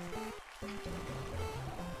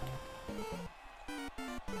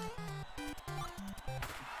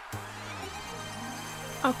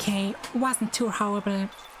 Okay, wasn't too horrible,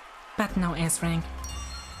 but no S rank.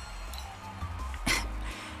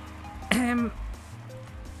 I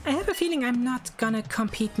have a feeling I'm not gonna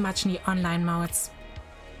compete much in the online modes.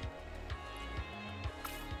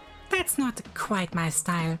 That's not quite my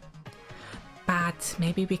style. But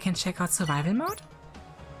maybe we can check out survival mode?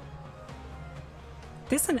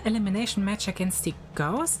 This is an elimination match against the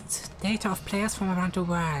ghost data of players from around the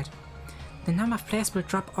world. The number of players will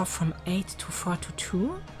drop off from 8 to 4 to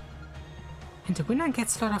 2. And the winner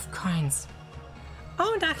gets a lot of coins.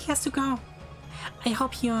 Oh, and Aki has to go. I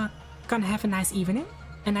hope you're gonna have a nice evening,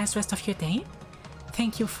 a nice rest of your day.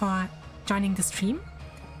 Thank you for joining the stream.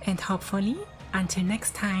 And hopefully, until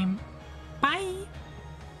next time, bye!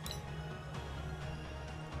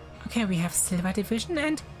 Okay, we have Silver Division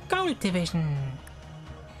and Gold Division.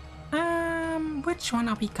 Which one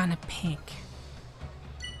are we gonna pick?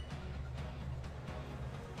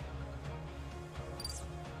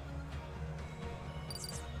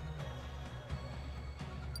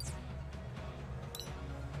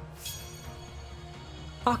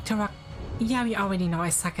 Octorok. Yeah, we already know I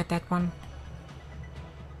suck at that one.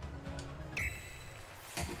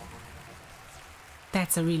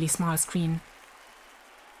 That's a really small screen.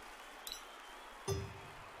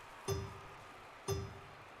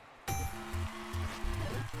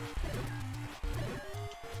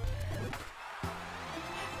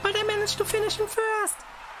 But I managed to finish him first!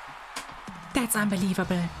 That's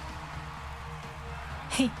unbelievable.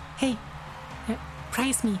 Hey,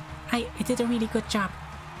 praise me. I did a really good job.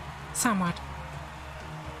 Somewhat.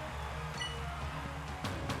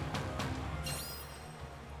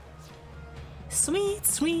 Sweet,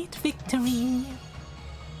 sweet victory.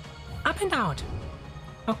 Up and out.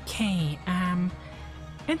 Okay,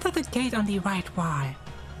 enter the gate on the right wall.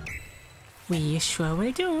 We sure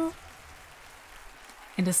will do.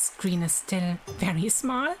 And the screen is still very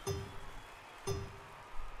small.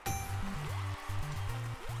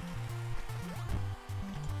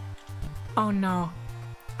 Oh no.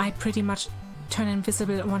 I pretty much turn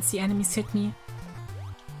invisible once the enemies hit me.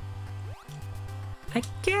 I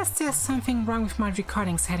guess there's something wrong with my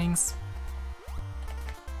recording settings.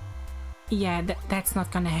 Yeah, that's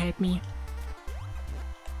not gonna help me.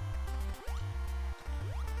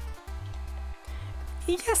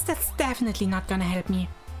 Yes, that's definitely not gonna help me.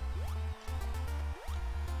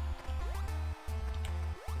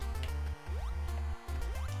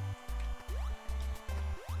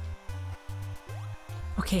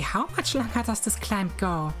 Okay, how much longer does this climb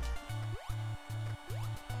go?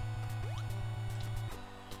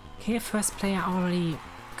 Okay, first player already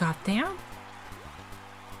got there.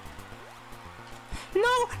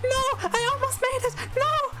 No! No! I almost made it!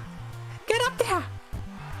 No! Get up there!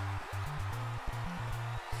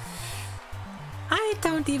 I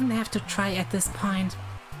don't even have to try at this point.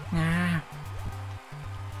 Nah.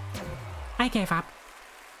 I gave up.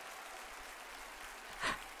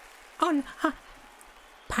 Oh no!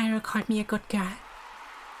 Pyro called me a good girl.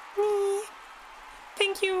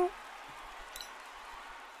 Thank you!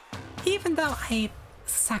 Even though I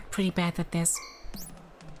suck pretty bad at this.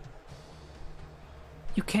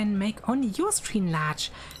 You can make only your screen large.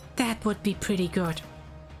 That would be pretty good.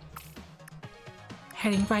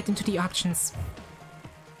 Heading right into the options.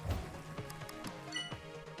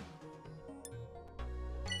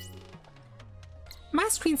 My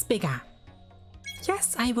screen's bigger.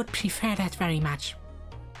 Yes, I would prefer that very much.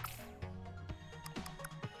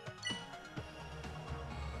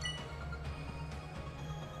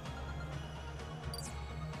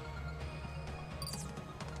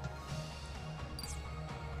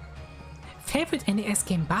 Favorite NES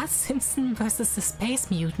game: Bart Simpson vs. the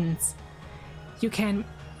Space Mutants. You can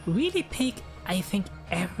really pick, I think,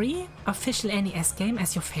 every official NES game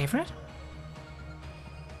as your favorite.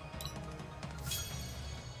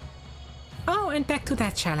 Oh, and back to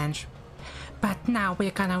that challenge. But now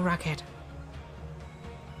we're gonna rock it.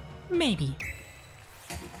 Maybe.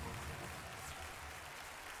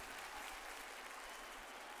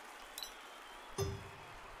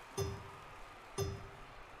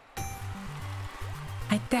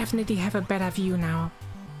 I definitely have a better view now.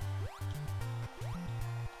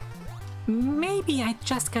 Maybe I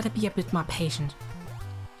just gotta be a bit more patient.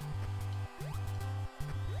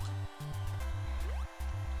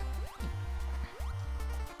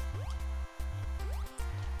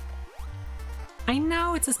 I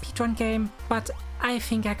know it's a speedrun game, but I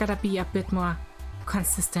think I gotta be a bit more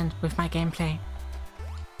consistent with my gameplay.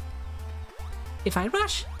 If I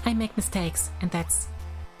rush, I make mistakes, and that's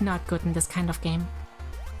not good in this kind of game.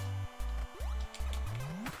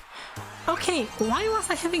 Okay, why was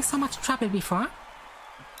I having so much trouble before?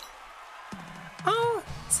 Oh,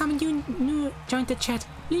 some new joined the chat.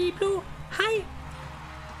 Lily Blue, hi!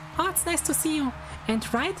 Oh, it's nice to see you.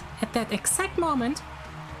 And right at that exact moment,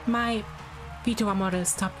 my VTuber model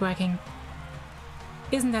stopped working.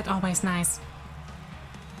 Isn't that always nice?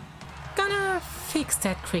 Gonna fix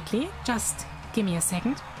that quickly, just give me a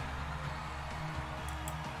second.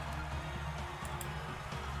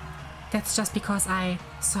 That's just because I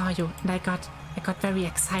saw you and I got very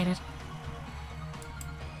excited.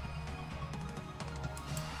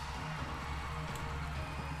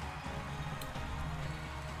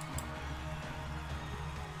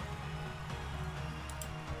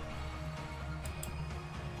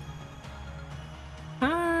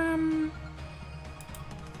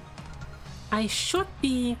 I should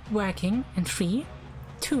be working in 3,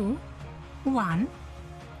 2, 1,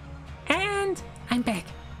 and I'm back.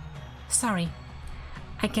 Sorry,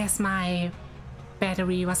 I guess my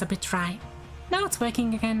battery was a bit dry. Now it's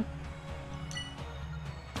working again.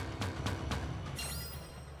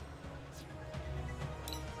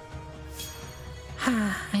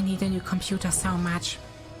 I need a new computer so much.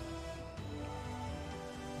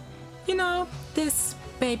 You know, this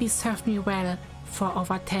baby served me well for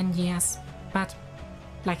over 10 years. But,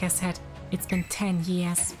 like I said, it's been 10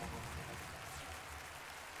 years.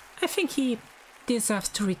 I think he deserves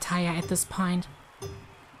to retire at this point.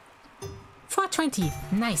 420,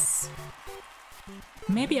 nice.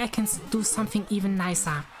 Maybe I can do something even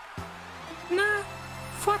nicer. Nah,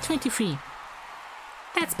 423.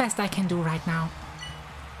 That's best I can do right now.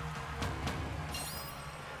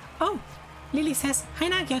 Oh, Lily says, hi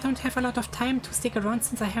Nadia, I don't have a lot of time to stick around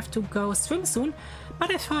since I have to go swim soon,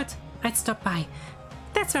 but I thought I'd stop by.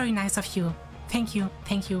 That's very nice of you. Thank you,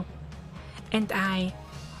 thank you. And I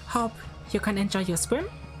hope you can enjoy your swim.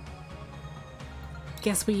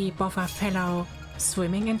 Guess we both are fellow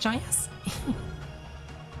swimming enjoyers.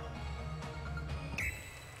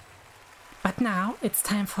 But now it's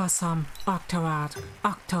time for some Octorock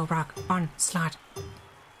onslaught.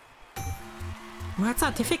 Words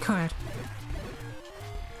are difficult.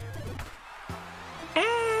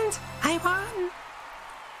 And I won!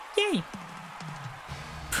 Yay!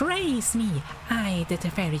 Praise me! I did a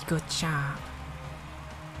very good job.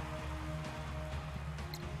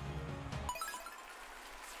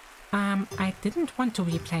 I didn't want to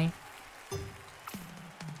replay.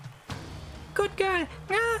 Good girl!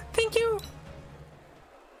 Ah, thank you!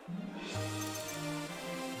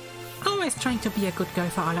 Always trying to be a good girl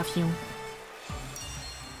for all of you.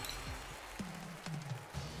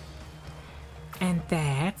 And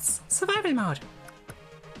that's survival mode.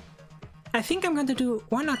 I think I'm going to do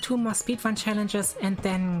 1 or 2 more speedrun challenges and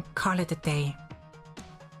then call it a day.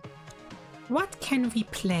 What can we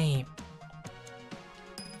play?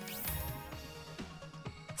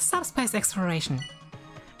 Subspace exploration.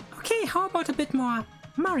 Okay, how about a bit more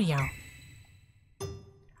Mario?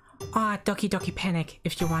 Or Doki Doki Panic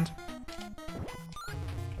if you want.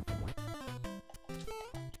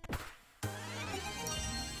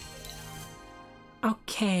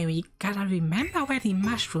 Okay, we gotta remember where the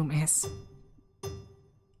mushroom is.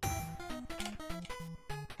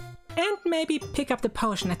 And maybe pick up the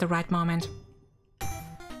potion at the right moment.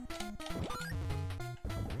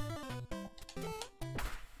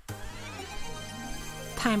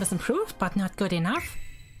 Time is improved, but not good enough.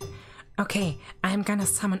 Okay, I'm gonna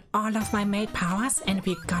summon all of my maid powers and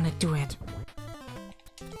we're gonna do it.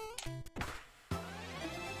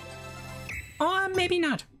 Or maybe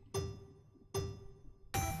not.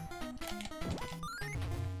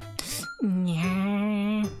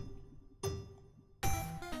 Yeah.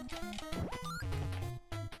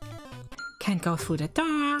 Can't go through the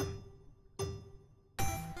door.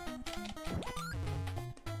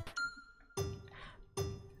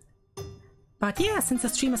 But yeah, since the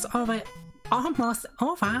stream is almost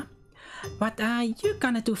over, what are you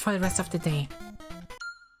gonna do for the rest of the day?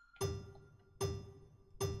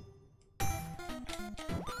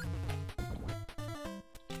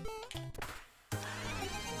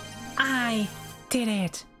 I did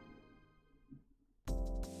it!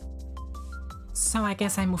 So I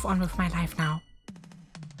guess I move on with my life now.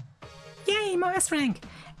 Yay, more S rank!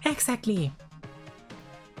 Exactly!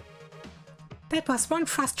 That was one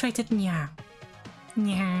frustrated Nya.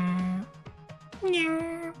 Nya.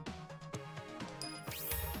 Nya.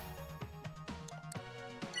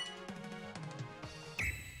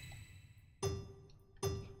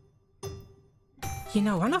 You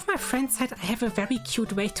know, one of my friends said I have a very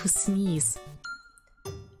cute way to sneeze.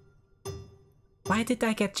 Why did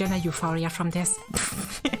I get gender euphoria from this?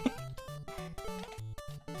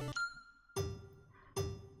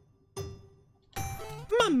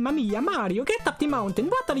 Mamma mia, Mario, get up the mountain!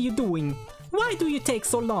 What are you doing? Why do you take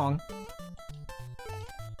so long?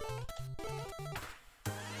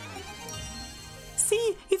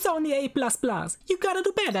 See? It's only A++. You gotta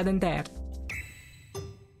do better than that.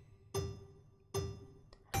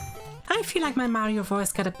 I feel like my Mario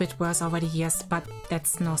voice got a bit worse over the years, but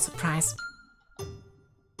that's no surprise.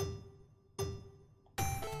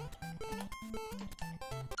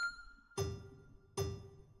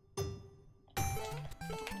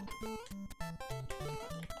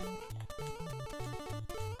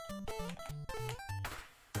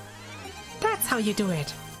 That's how you do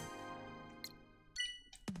it.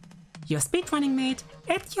 Your speedrunning mate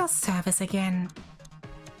at your service again.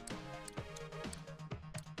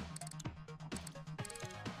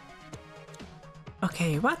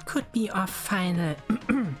 Okay, what could be our final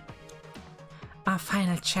our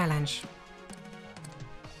final challenge?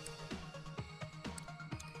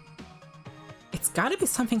 It's gotta be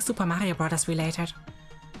something Super Mario Bros. Related.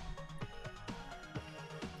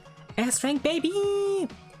 S-rank, baby!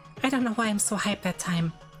 I don't know why I'm so hyped that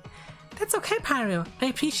time. That's okay, Pyro. I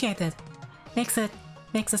appreciate it. Makes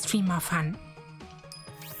the stream more fun.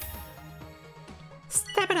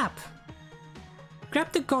 Step it up.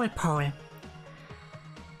 Grab the gold pole.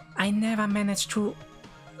 I never managed to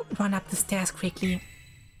run up the stairs quickly.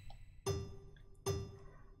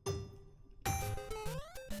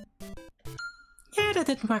 Yeah, that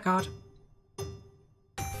didn't work out.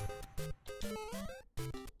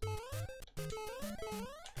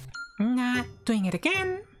 Nah, doing it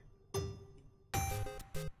again.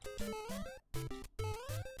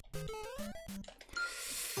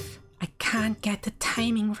 I can't get the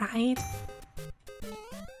timing right.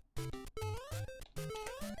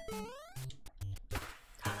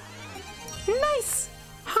 Nice!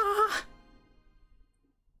 Ha!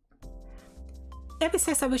 Abby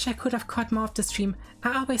says I wish I could have caught more of the stream.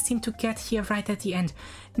 I always seem to get here right at the end.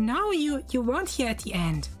 No, you weren't here at the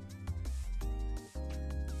end.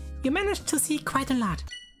 You managed to see quite a lot.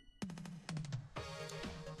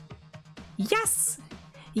 Yes!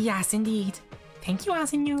 Yes, indeed. Thank you,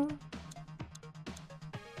 Asinu.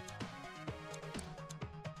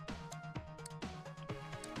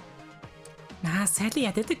 Nah, sadly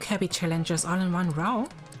I did the Kirby challenges all in one row.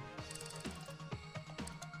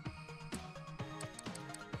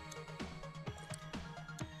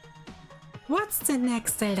 What's the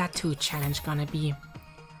next Zelda 2 challenge gonna be?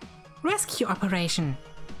 Rescue operation.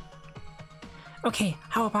 Okay,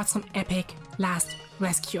 how about some epic last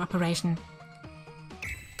rescue operation?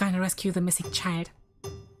 Gonna rescue the missing child.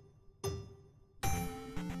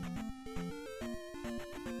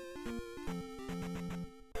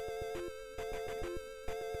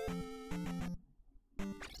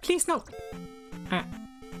 Please no.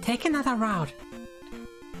 Take another route.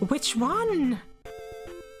 Which one?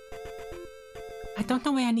 I don't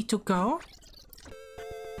know where I need to go.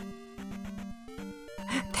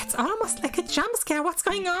 That's almost like a jump scare. What's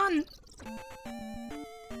going on?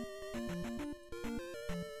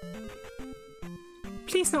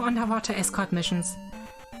 Please no underwater escort missions.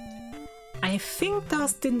 I think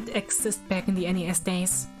those didn't exist back in the NES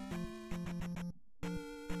days.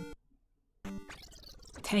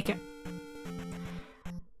 Take it.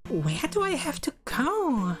 Where do I have to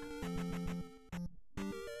go?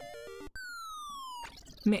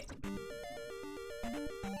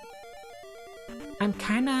 I'm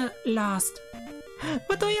kinda lost.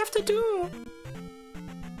 What do I have to do?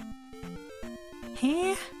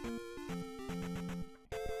 Hey?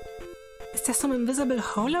 Is there some invisible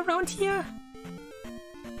hole around here?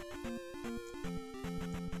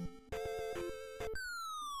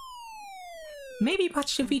 Maybe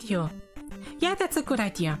watch the video. Yeah, that's a good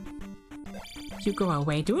idea. You go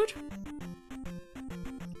away, dude.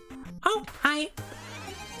 Oh, I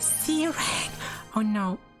see a rank. Oh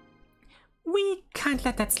no. We can't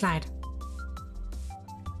let that slide.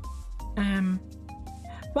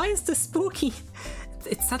 Why is this spooky?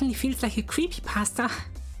 It suddenly feels like a creepypasta.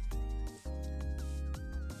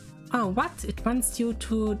 Oh, what? It wants you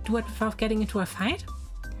to do it without getting into a fight?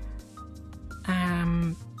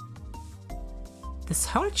 This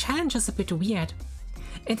whole challenge is a bit weird.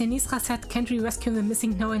 And Denisra said, can't we rescue the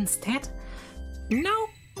missing No instead? No,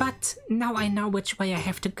 but now I know which way I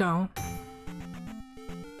have to go.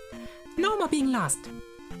 No more being lost.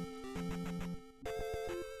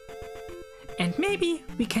 And maybe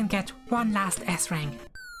we can get one last S rank.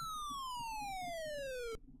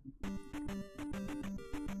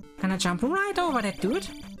 Gonna jump right over that dude.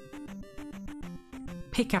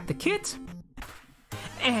 Pick up the kit.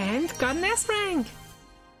 And got an S rank.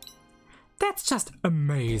 That's just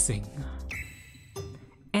amazing.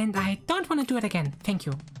 And I don't want to do it again, thank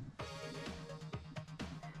you.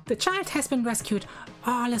 The child has been rescued.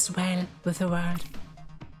 All is well with the world.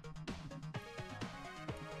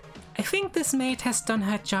 I think this maid has done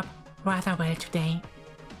her job rather well today.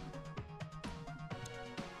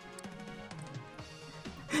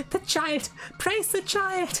 The child! Praise the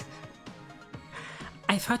child!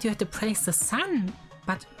 I thought you had to praise the sun,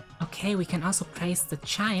 but okay, we can also praise the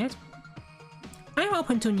child. I'm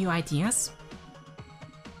open to new ideas.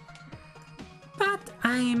 But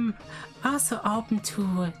I'm also open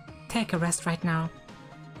to take a rest right now.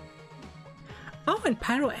 Oh, and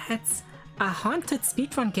Pyro adds, a haunted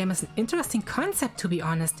speedrun game is an interesting concept, to be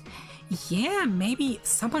honest. Yeah, maybe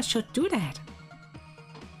someone should do that.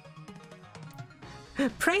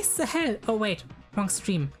 Praise the hell! Oh wait, wrong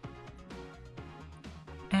stream.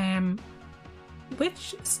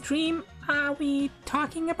 Which stream are we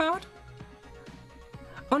talking about?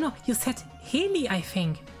 Oh no, you said Haley, I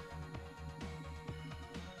think.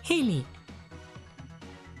 Haley.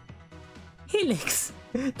 Helix.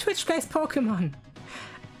 Twitch plays Pokemon.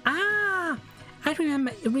 Ah, I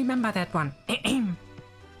remember that one. And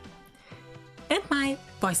my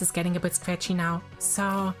voice is getting a bit scratchy now,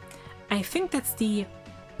 so I think that's the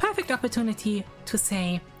perfect opportunity to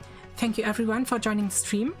say thank you everyone for joining the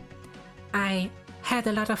stream. I had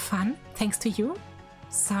a lot of fun thanks to you.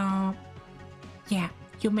 So yeah,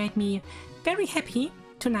 you made me very happy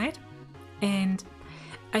tonight, and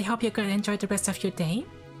I hope you're gonna enjoy the rest of your day.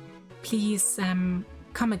 Please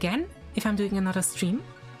come again if I'm doing another stream.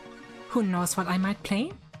 Who knows what I might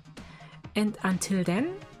play. And until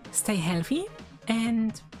then, stay healthy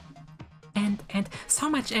and so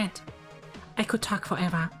much and I could talk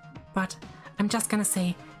forever, but I'm just gonna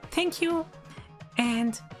say thank you,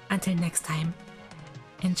 and until next time,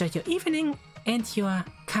 enjoy your evening and your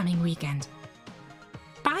coming weekend.